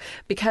 So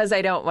because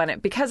I don't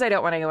want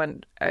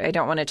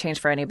to change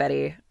for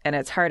anybody, and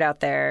it's hard out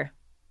there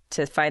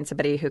to find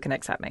somebody who can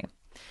accept me.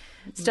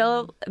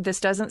 Still, this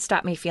doesn't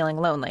stop me feeling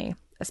lonely,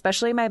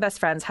 especially my best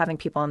friends having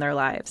people in their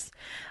lives.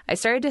 I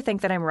started to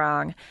think that I'm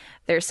wrong.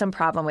 There's some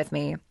problem with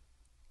me.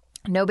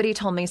 Nobody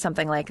told me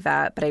something like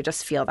that, but I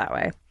just feel that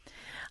way.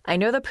 I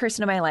know the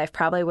person in my life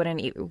probably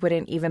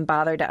wouldn't even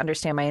bother to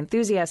understand my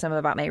enthusiasm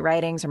about my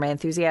writings or my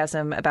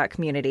enthusiasm about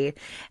community,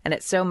 and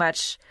it's so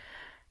much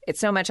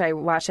I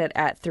watch it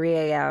at 3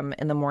 a.m.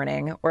 in the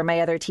morning or my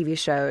other TV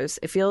shows.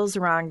 It feels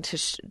wrong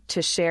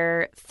to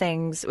share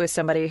things with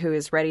somebody who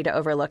is ready to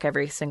overlook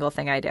every single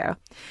thing I do.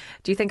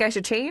 Do you think I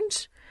should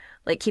change?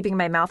 Like keeping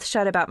my mouth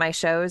shut about my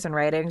shows and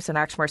writings and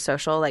act more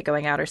social, like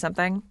going out or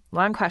something?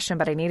 Long question,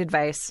 but I need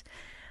advice.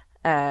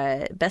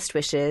 Best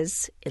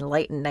wishes,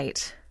 Enlightened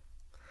Night.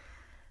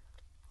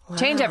 Wow.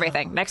 Change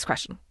everything. Next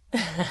question.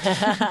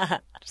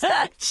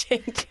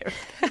 Change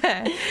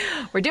everything.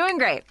 We're doing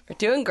great. We're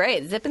doing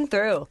great. Zipping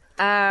through.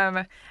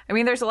 I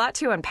mean, there's a lot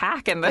to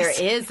unpack in this.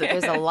 There is.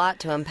 There's a lot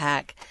to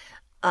unpack.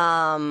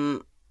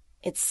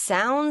 It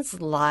sounds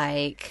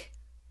like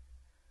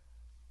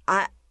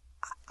I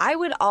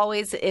would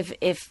always,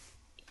 if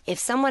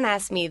someone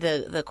asked me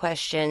the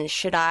question,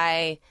 should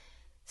I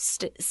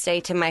stay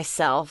to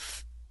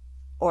myself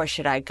or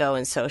should I go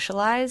and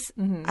socialize?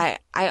 Mm-hmm.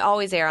 I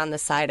always err on the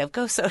side of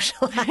go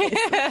socialize.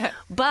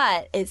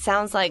 But it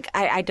sounds like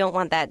I don't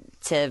want that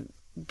to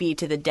be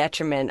to the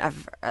detriment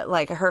of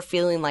like her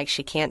feeling like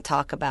she can't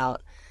talk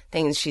about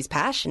things she's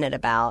passionate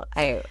about.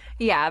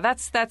 Yeah,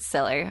 that's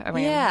silly. I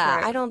mean,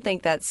 I don't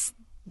think that's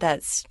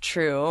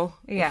true.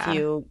 Yeah.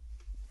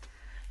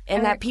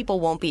 That people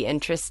won't be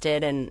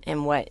interested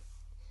in what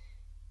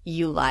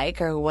you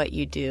like or what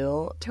you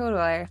do.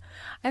 Totally.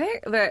 I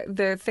think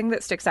the thing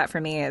that sticks out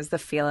for me is the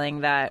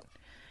feeling that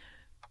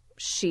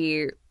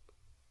she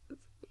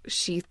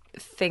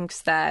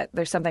thinks that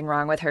there's something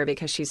wrong with her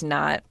because she's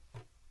not.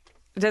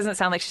 It doesn't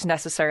sound like she's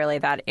necessarily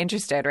that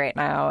interested right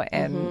now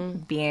in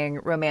being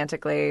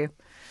romantically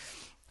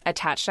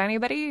attached to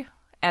anybody.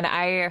 And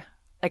I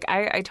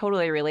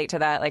totally relate to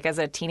that. Like as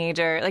a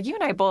teenager, like you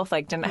and I both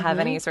like didn't have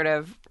any sort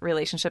of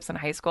relationships in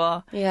high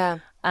school. Yeah.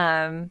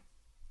 And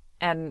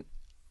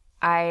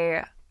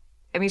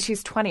I mean,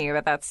 she's 20,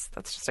 but that's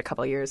just a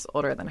couple years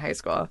older than high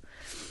school.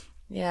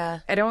 Yeah.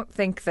 I don't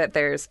think that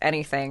there's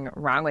anything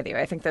wrong with you.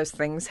 I think those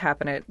things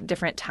happen at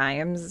different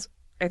times.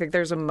 I think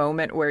there's a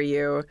moment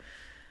where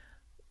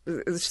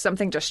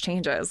something just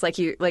changes. Like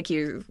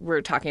you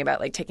were talking about,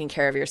 like taking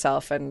care of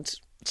yourself and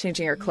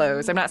changing your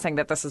clothes. I'm not saying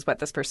that this is what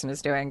this person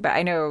is doing, but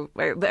I know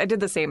I did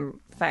the same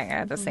thing. I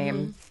had the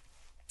same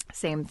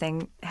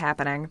thing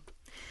happening.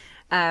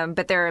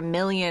 But there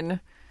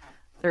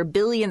are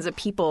billions of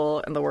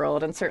people in the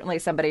world, and certainly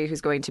somebody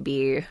who's going to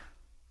be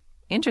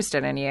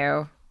interested in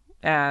you.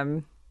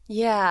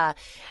 Yeah.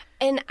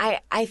 And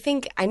I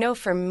think, I know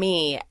for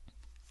me,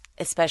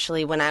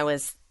 especially when I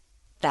was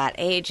that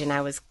age and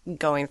I was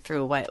going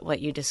through what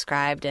you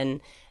described,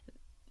 and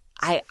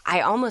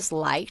I almost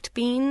liked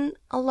being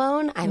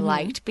alone. I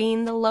liked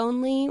being the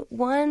lonely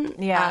one,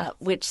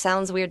 which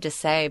sounds weird to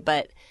say,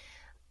 but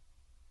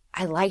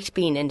I liked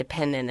being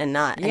independent and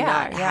not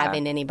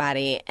having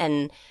anybody.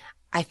 And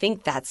I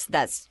think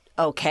that's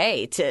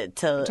okay to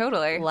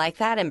totally like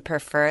that and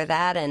prefer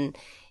that. And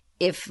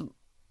if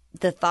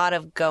the thought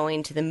of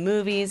going to the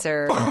movies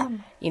or,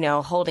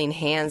 holding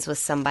hands with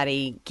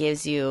somebody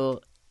gives you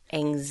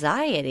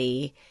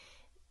anxiety,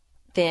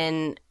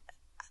 then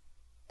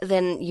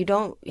you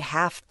don't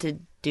have to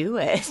do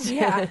it.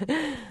 Yeah.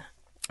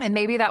 And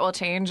maybe that will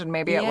change and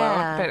maybe it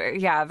won't.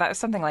 But that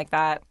something like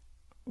that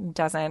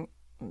doesn't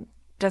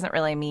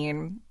really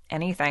mean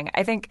anything.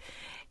 I think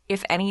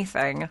if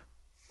anything,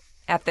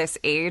 at this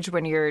age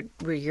when you're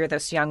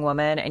this young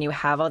woman and you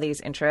have all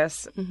these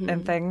interests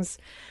and things,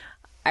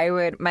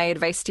 my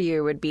advice to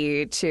you would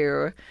be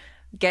to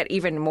get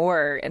even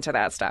more into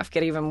that stuff,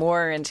 get even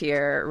more into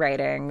your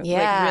writing,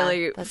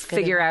 really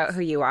figure out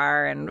who you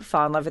are and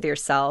fall in love with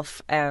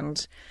yourself.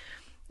 And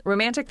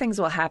romantic things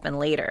will happen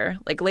later,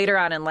 like later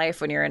on in life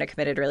when you're in a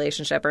committed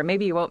relationship, or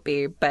maybe you won't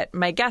be, but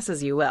my guess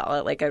is you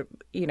will, like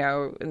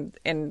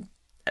in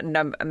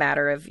a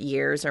matter of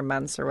years or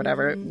months or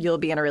whatever, you'll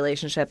be in a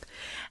relationship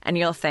and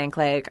you'll think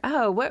like,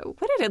 oh, what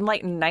did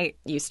Enlightened Night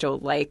used to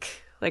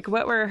like? Like,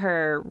 what were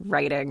her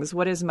writings?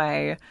 What is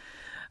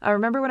I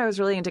remember when I was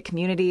really into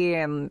Community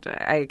and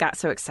I got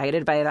so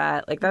excited by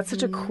that. Like, that's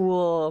such a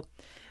cool,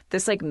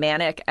 this like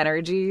manic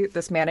energy,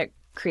 this manic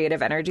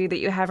creative energy that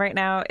you have right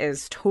now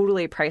is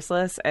totally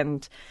priceless.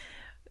 And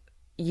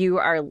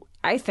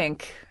I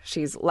think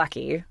she's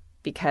lucky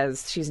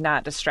because she's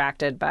not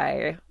distracted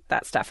by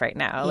that stuff right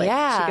now. Like,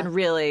 she can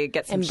really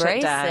get some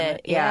shit done.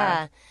 It.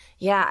 Yeah.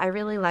 Yeah, I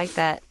really like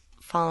that.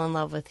 Fall in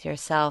love with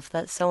yourself.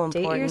 That's so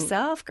important. Date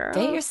yourself, girl.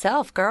 Date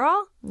yourself,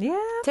 girl.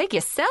 Yeah. Take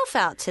yourself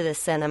out to the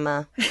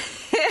cinema.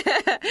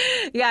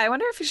 Yeah, I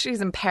wonder if she's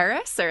in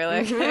Paris or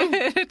like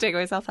take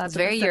myself out to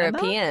the cinema. Very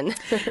European.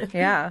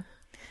 Yeah.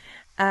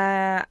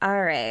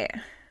 All right.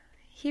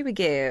 Here we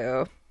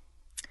go.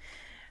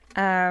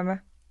 All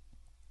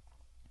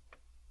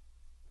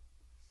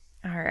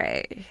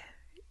right.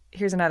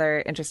 Here's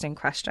another interesting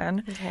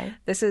question. Okay.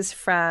 This is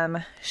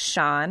from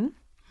Sean.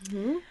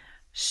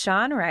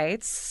 Sean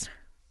writes,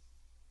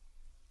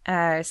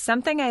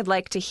 something I'd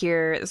like to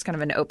hear, it's kind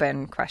of an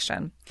open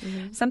question.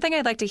 Something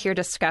I'd like to hear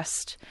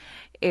discussed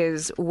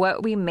is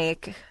what to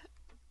make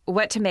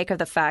of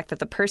the fact that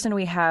the person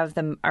we have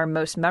our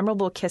most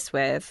memorable kiss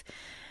with,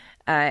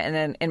 and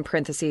then in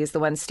parentheses, the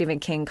one Stephen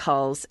King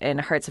calls in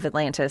Hearts of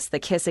Atlantis, the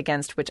kiss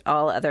against which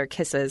all other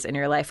kisses in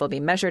your life will be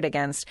measured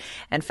against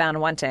and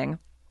found wanting.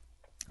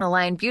 A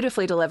line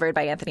beautifully delivered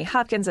by Anthony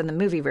Hopkins in the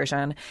movie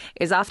version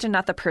is often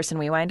not the person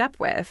we wind up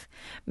with.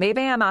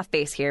 Maybe I'm off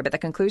base here, but the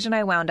conclusion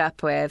I wound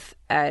up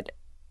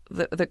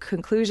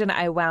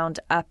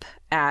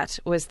at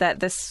was that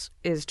this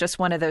is just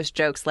one of those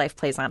jokes life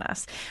plays on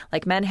us,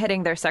 like men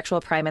hitting their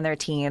sexual prime in their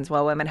teens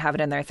while women have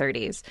it in their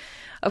 30s.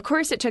 Of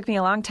course, it took me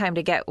a long time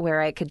to get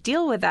where I could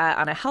deal with that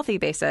on a healthy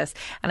basis,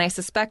 and I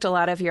suspect a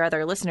lot of your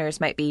other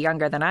listeners might be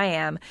younger than I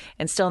am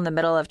and still in the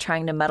middle of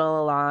trying to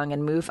muddle along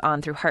and move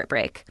on through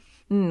heartbreak.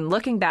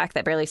 Looking back,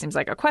 that barely seems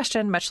like a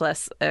question, much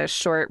less a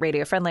short,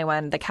 radio-friendly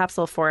one. The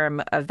capsule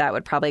form of that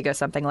would probably go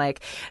something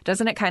like,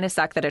 doesn't it kind of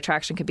suck that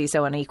attraction could be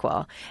so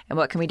unequal? And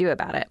what can we do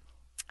about it?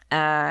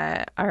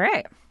 All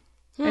right.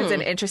 It's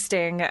an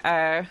interesting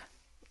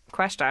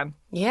question.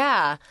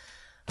 Yeah.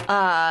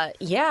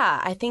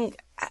 I think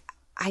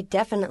I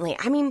definitely,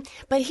 I mean,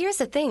 but here's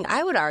the thing.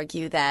 I would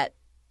argue that,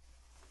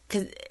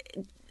 because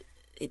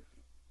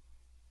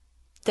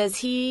does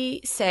he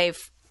say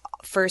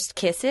first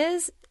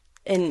kisses?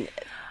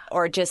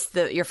 Or just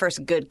your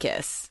first good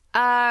kiss?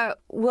 Well,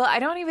 I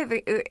don't even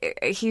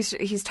think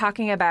he's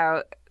talking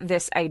about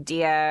this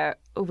idea,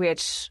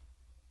 which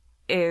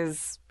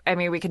is, I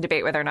mean, we can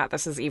debate whether or not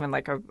this is even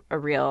like a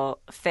real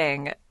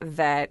thing,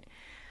 that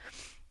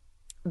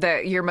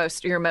your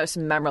most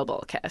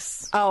memorable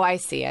kiss. Oh, I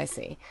see.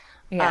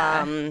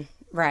 Yeah.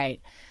 Right.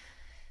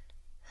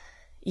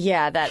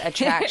 Yeah, that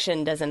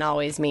attraction doesn't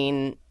always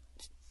mean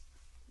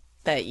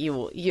that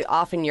you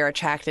often you're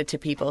attracted to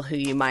people who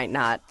you might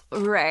not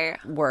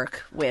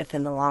work with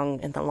in the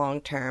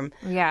long term.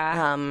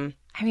 Yeah.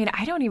 I mean,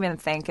 I don't even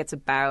think it's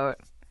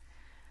about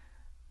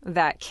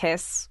that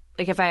kiss.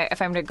 Like if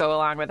I'm to go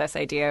along with this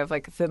idea of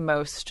like the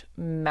most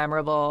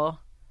memorable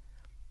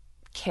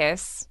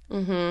kiss,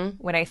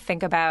 when I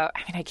think about, I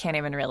mean, I can't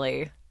even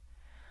really.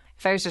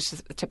 If I was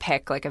just to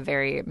pick like a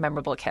very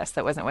memorable kiss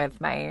that wasn't with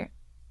my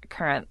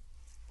current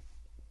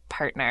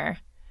partner,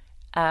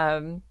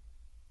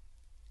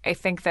 I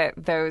think that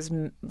those,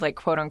 like,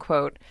 quote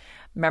unquote,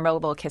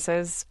 memorable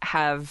kisses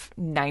have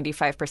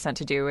 95%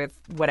 to do with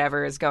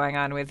whatever is going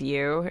on with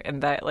you,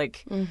 and that,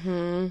 like,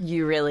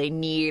 you really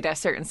need a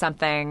certain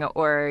something,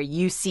 or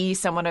you see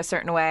someone a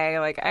certain way.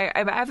 Like, I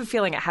have a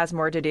feeling it has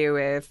more to do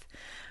with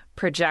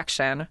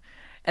projection.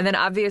 And then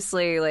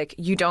obviously, like,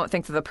 you don't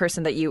think that the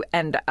person that you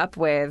end up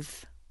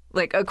with,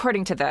 like,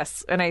 according to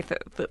this, and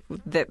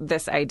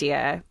this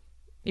idea,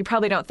 you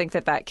probably don't think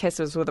that kiss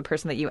was with the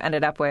person that you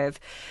ended up with,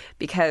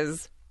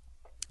 because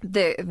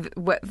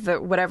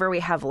whatever we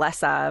have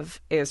less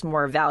of is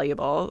more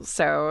valuable.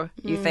 So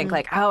you think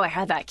like, oh, I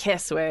had that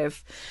kiss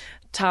with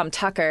Tom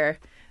Tucker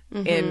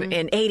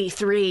in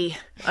 '83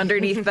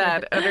 underneath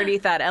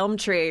that elm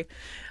tree.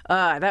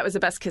 That was the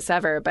best kiss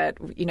ever. But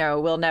you know,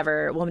 we'll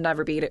never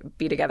be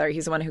together.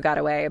 He's the one who got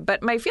away.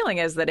 But my feeling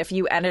is that if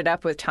you ended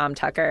up with Tom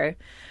Tucker,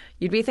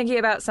 you'd be thinking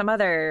about some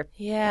other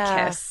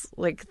kiss,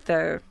 like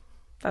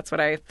That's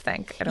what I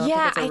think. I don't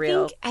think it's a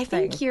real thing. I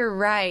think you're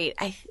right.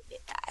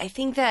 I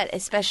think that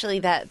especially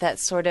that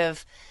sort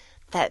of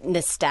that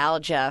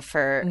nostalgia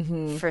for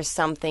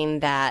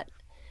something that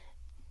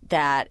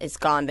is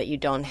gone, that you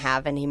don't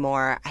have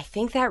anymore. I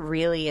think that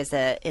really is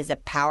a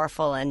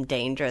powerful and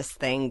dangerous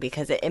thing,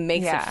 because it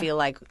makes it feel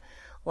like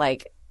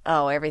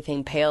oh,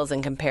 everything pales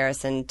in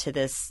comparison to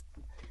this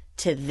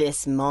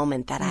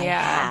moment that I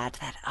had.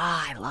 That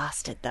I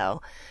lost it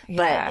though.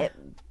 Yeah.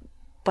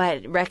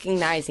 But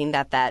recognizing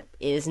that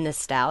is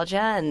nostalgia,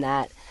 and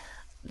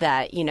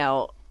that you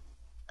know,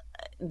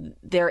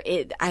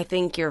 I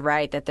think you're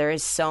right that there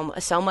is so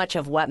much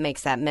of what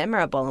makes that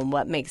memorable and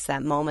what makes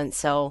that moment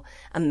so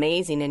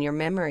amazing in your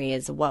memory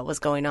is what was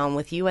going on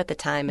with you at the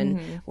time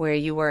and where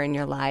you were in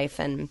your life.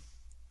 And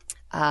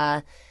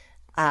I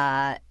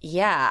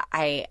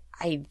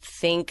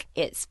think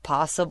it's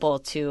possible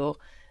to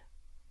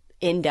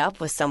end up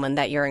with someone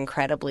that you're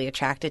incredibly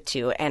attracted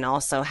to and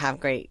also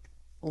have great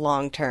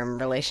long-term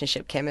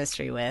relationship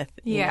chemistry with.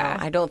 You know?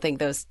 I don't think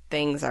those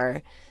things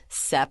are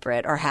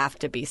separate or have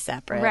to be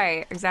separate.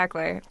 Right,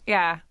 exactly.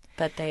 Yeah.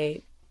 But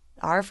they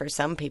are for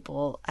some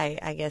people.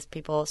 I guess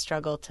people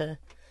struggle to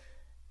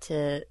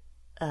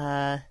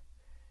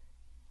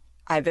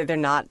either they're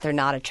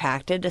not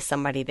attracted to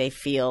somebody they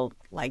feel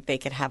like they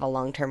could have a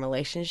long-term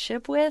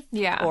relationship with,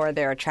 or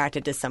they're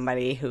attracted to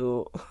somebody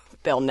who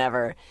they'll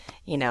never,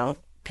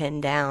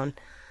 pin down.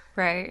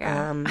 Right.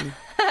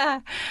 Yeah.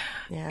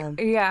 Yeah.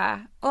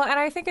 Yeah. Well, and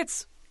I think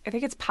it's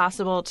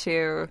possible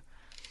to,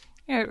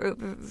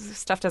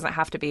 stuff doesn't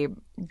have to be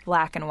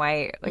black and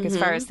white. Like as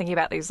far as thinking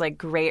about these like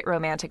great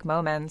romantic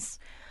moments,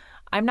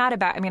 I'm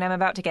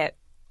about to get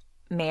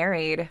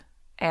married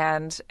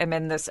and I'm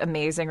in this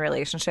amazing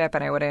relationship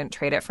and I wouldn't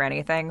trade it for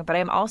anything. But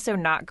I'm also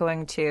not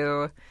going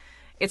to,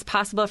 it's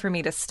possible for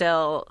me to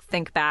still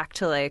think back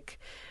to like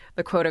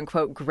the quote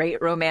unquote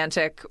great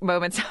romantic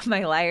moments of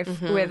my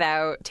life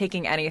without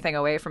taking anything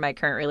away from my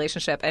current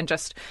relationship and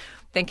just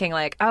thinking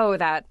like, oh,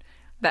 that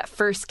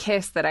first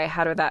kiss that I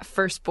had with that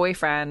first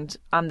boyfriend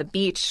on the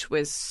beach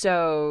was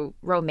so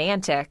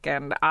romantic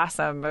and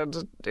awesome. And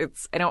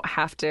I don't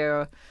have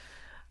to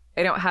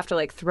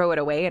like throw it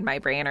away in my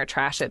brain or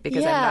trash it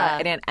because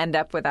I didn't end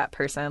up with that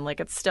person. Like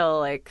it still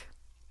like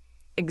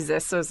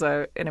exists as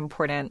an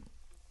important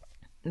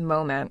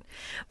moment.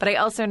 But I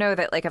also know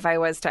that like if I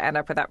was to end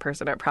up with that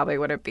person, it probably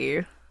wouldn't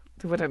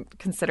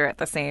consider it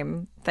the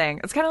same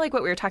thing. It's kind of like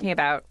what we were talking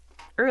about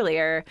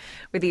earlier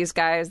with these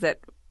guys that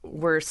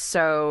were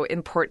so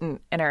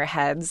important in our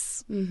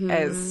heads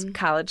as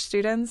college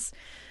students.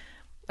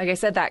 Like I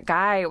said, that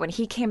guy, when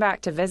he came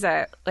back to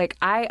visit, like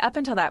up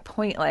until that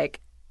point,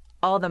 like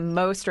all the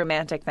most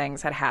romantic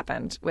things had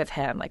happened with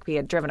him. Like we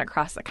had driven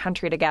across the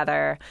country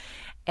together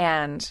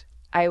and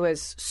I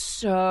was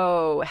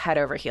so head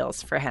over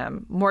heels for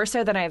him, more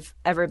so than I've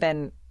ever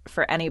been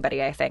for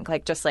anybody, I think.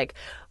 Like just like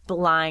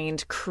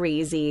blind,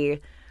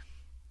 crazy,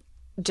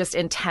 just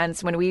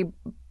intense. When we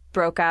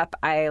broke up,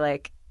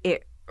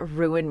 it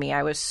ruined me.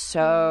 I was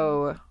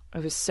so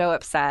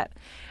upset.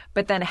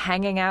 But then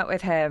hanging out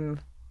with him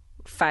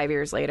 5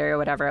 years later or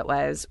whatever it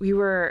was, we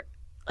were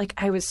like,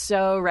 I was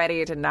so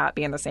ready to not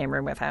be in the same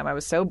room with him. I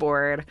was so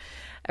bored.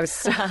 I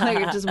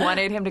just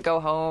wanted him to go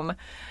home.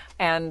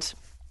 And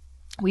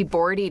we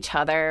bored each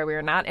other. We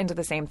were not into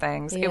the same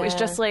things. Yeah. It was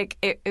just like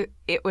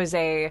it was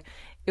a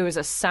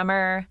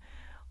summer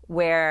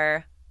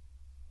where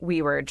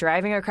we were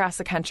driving across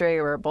the country.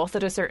 We were both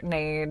at a certain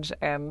age,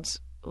 and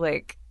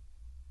like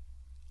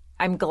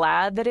I'm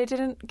glad that it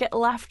didn't get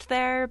left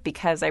there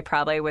because I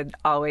probably would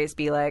always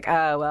be like,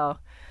 oh well,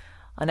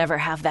 I'll never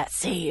have that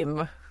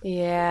same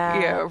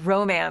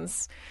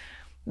romance.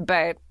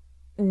 But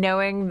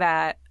knowing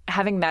that,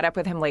 having met up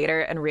with him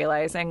later and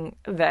realizing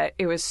that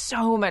it was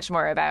so much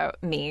more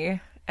about me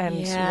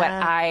and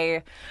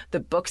the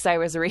books I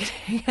was reading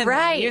and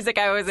the music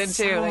I was into.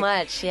 So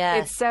much, yeah.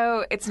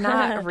 It's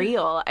not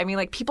real. I mean,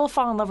 like people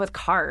fall in love with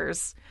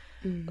cars.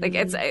 Like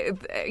it's,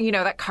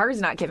 that car's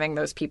not giving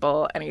those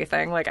people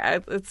anything. Like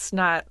it's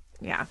not,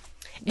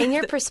 And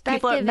your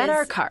perspective men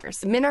are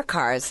cars. Men are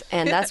cars,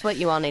 and that's what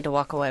you all need to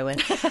walk away with.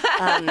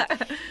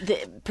 The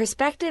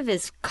perspective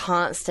is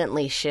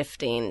constantly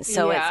shifting,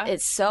 so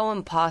it's so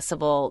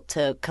impossible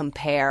to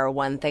compare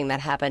one thing that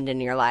happened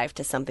in your life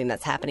to something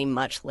that's happening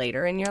much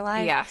later in your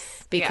life.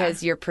 Yes,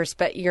 because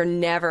you're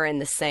never in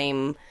the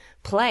same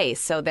place,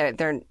 so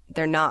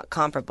they're not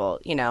comparable.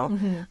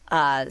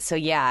 So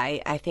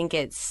I think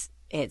it's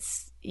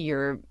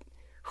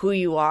who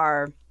you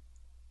are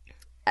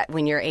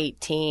when you're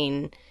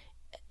 18.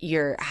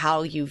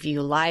 How you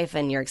view life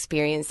and your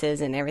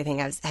experiences and everything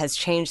has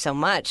changed so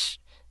much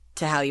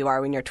to how you are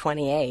when you're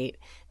 28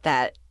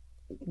 that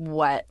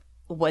what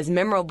was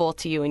memorable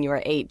to you when you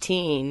were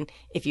 18,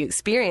 if you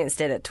experienced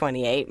it at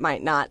 28,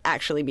 might not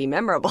actually be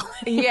memorable.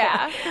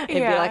 Yeah. It'd be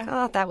like,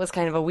 oh, that was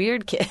kind of a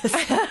weird kiss.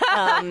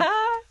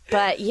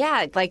 But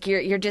like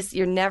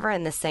you're never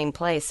in the same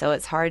place. So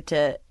it's hard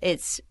to,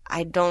 and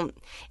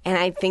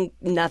I think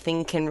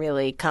nothing can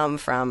really come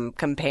from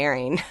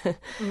comparing.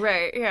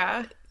 Right.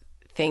 Yeah.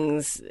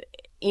 Things,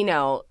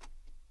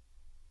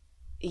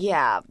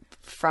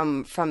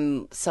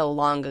 from so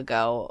long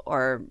ago,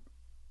 or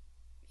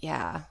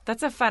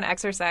that's a fun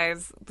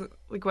exercise,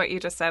 like what you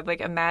just said, like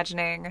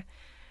imagining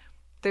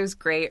those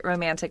great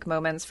romantic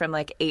moments from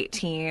like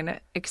 18,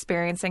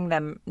 experiencing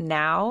them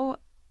now.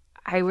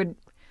 I would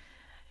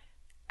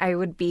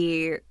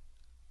be,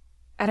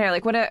 I don't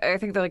know, I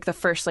think the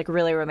first like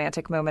really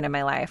romantic moment in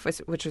my life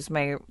which was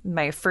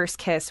my first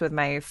kiss with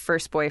my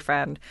first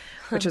boyfriend,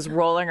 which was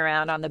rolling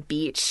around on the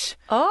beach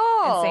in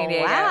San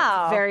Diego.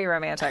 Wow. Very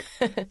romantic.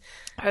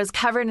 I was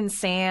covered in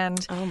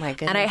sand. Oh my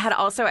goodness. And I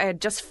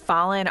had just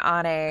fallen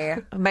on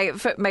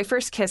my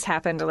first kiss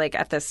happened like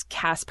at this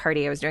cast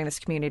party. I was doing this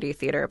community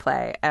theater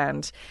play,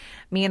 and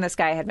me and this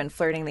guy had been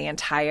flirting the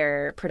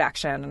entire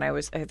production, and I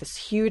had this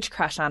huge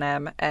crush on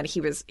him, and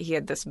he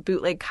had this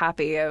bootleg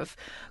copy of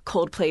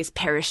Coldplay's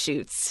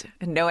Parachutes,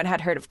 and no one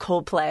had heard of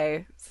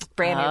Coldplay. It's this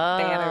brand new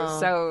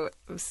band.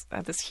 I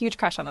had this huge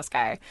crush on this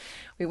guy.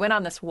 We went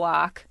on this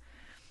walk,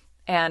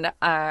 and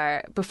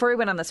before we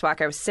went on this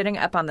walk, I was sitting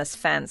up on this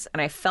fence,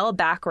 and I fell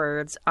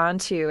backwards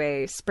onto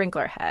a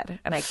sprinkler head,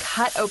 and I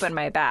cut open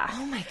my back.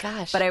 Oh my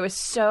gosh. But I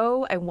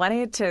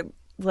wanted to,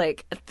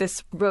 like,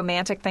 this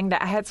romantic thing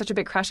that I had such a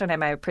big crush on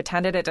him. I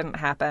pretended it didn't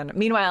happen.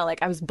 Meanwhile,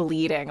 like, I was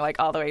bleeding, like,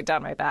 all the way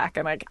down my back.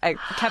 And, like, I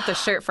kept the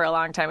shirt for a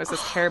long time. It was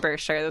this Care Bear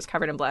shirt that was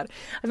covered in blood.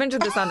 I've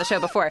mentioned this on the show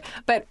before.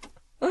 But,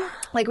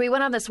 like, we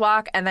went on this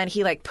walk, and then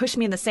he, like, pushed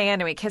me in the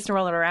sand, and we kissed and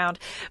rolled it around.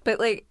 But,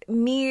 like,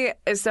 me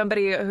as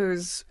somebody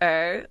who's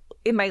in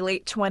my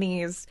late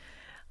 20s,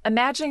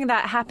 imagining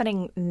that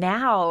happening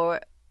now,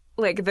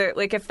 like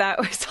if that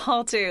was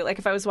all to, like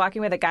if I was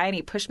walking with a guy and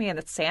he pushed me in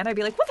the sand, I'd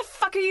be like, what the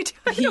fuck are you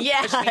doing? You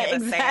Yeah, push me in the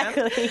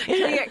exactly.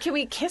 sand? Can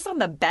we kiss on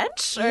the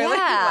bench? Or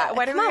Yeah.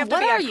 why do we Come on, have to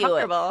what be are you?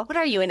 uncomfortable? What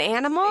are you, an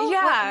animal?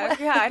 Yeah,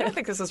 yeah. I don't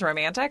think this is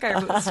romantic.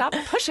 Stop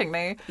pushing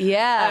me.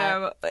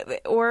 Yeah.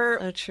 Or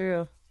So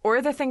true.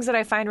 or the things that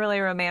I find really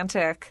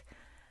romantic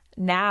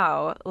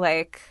now,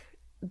 like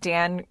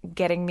Dan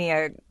getting me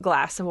a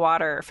glass of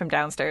water from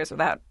downstairs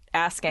without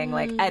asking.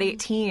 Like at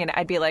 18,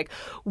 I'd be like,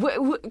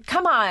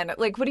 "Come on!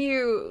 Like, what do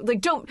you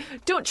like? Don't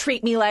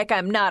treat me like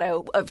I'm not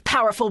a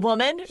powerful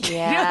woman.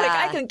 Yeah. You know, like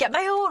I can get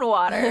my own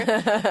water.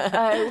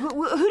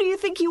 Who do you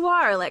think you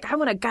are? Like, I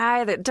want a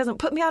guy that doesn't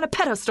put me on a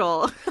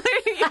pedestal.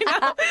 You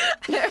know."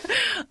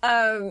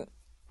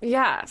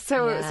 Yeah.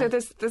 So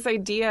this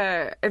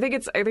idea, I think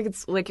it's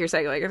like you're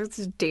saying, like it's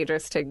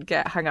dangerous to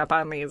get hung up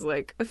on these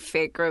like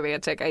fake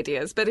romantic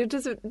ideas, but it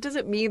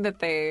doesn't mean that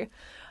they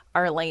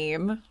are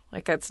lame.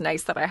 Like it's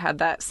nice that I had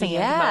that sand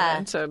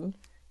moment. And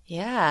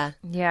Yeah.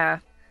 yeah.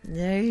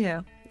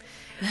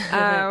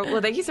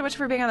 Well, thank you so much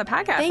for being on the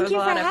podcast. Thank you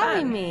a for lot of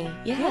having fun. me.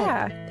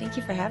 Yeah. Thank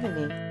you for having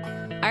me.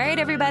 All right,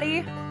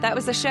 everybody. That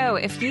was the show.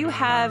 If you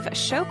have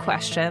show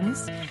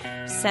questions,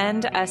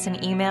 send us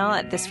an email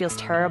at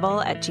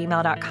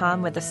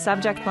thisfeelsterrible@gmail.com with the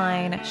subject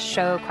line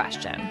show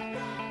question.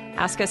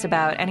 Ask us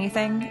about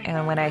anything,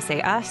 and when I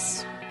say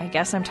us, I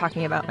guess I'm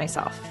talking about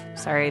myself.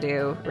 Sorry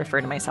to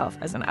refer to myself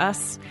as an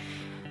us.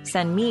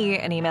 Send me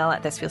an email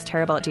at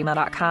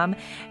thisfeelsterrible@gmail.com.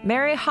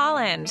 Mary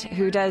Holland,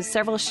 who does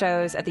several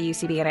shows at the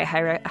UCB, and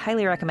I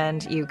highly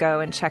recommend you go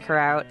and check her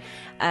out.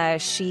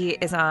 She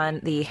is on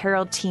the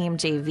Herald Team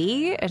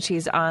JV, and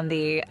she's on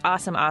the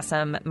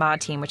awesome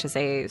Mod Team, which is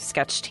a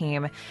sketch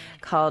team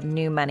called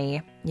New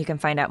Money. You can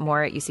find out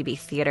more at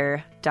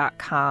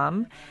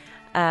ucbtheater.com.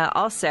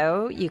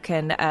 Also, you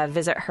can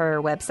visit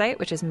her website,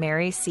 which is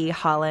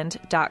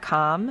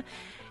marycholland.com.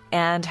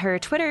 And her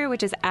Twitter,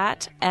 which is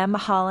at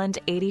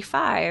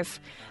mholland85.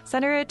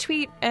 Send her a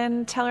tweet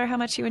and tell her how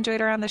much you enjoyed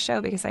her on the show,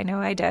 because I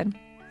know I did.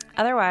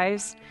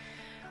 Otherwise,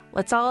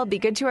 let's all be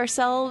good to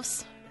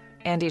ourselves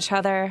and each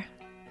other.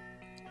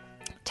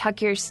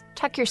 Tuck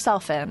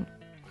yourself in.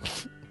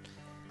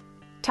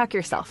 Tuck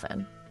yourself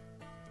in.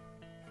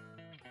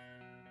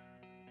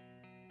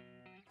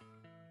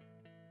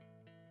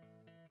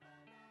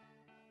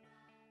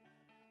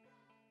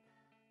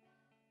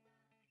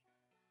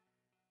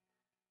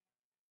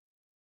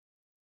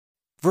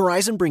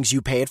 Verizon brings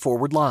you Pay It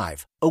Forward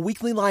Live, a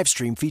weekly live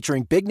stream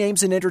featuring big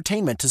names in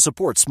entertainment to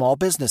support small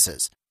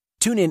businesses.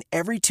 Tune in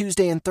every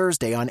Tuesday and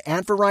Thursday on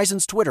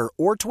 @Verizon's Twitter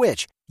or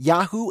Twitch,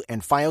 Yahoo,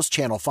 and Fios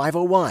Channel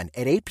 501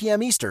 at 8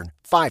 p.m. Eastern,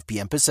 5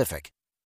 p.m. Pacific.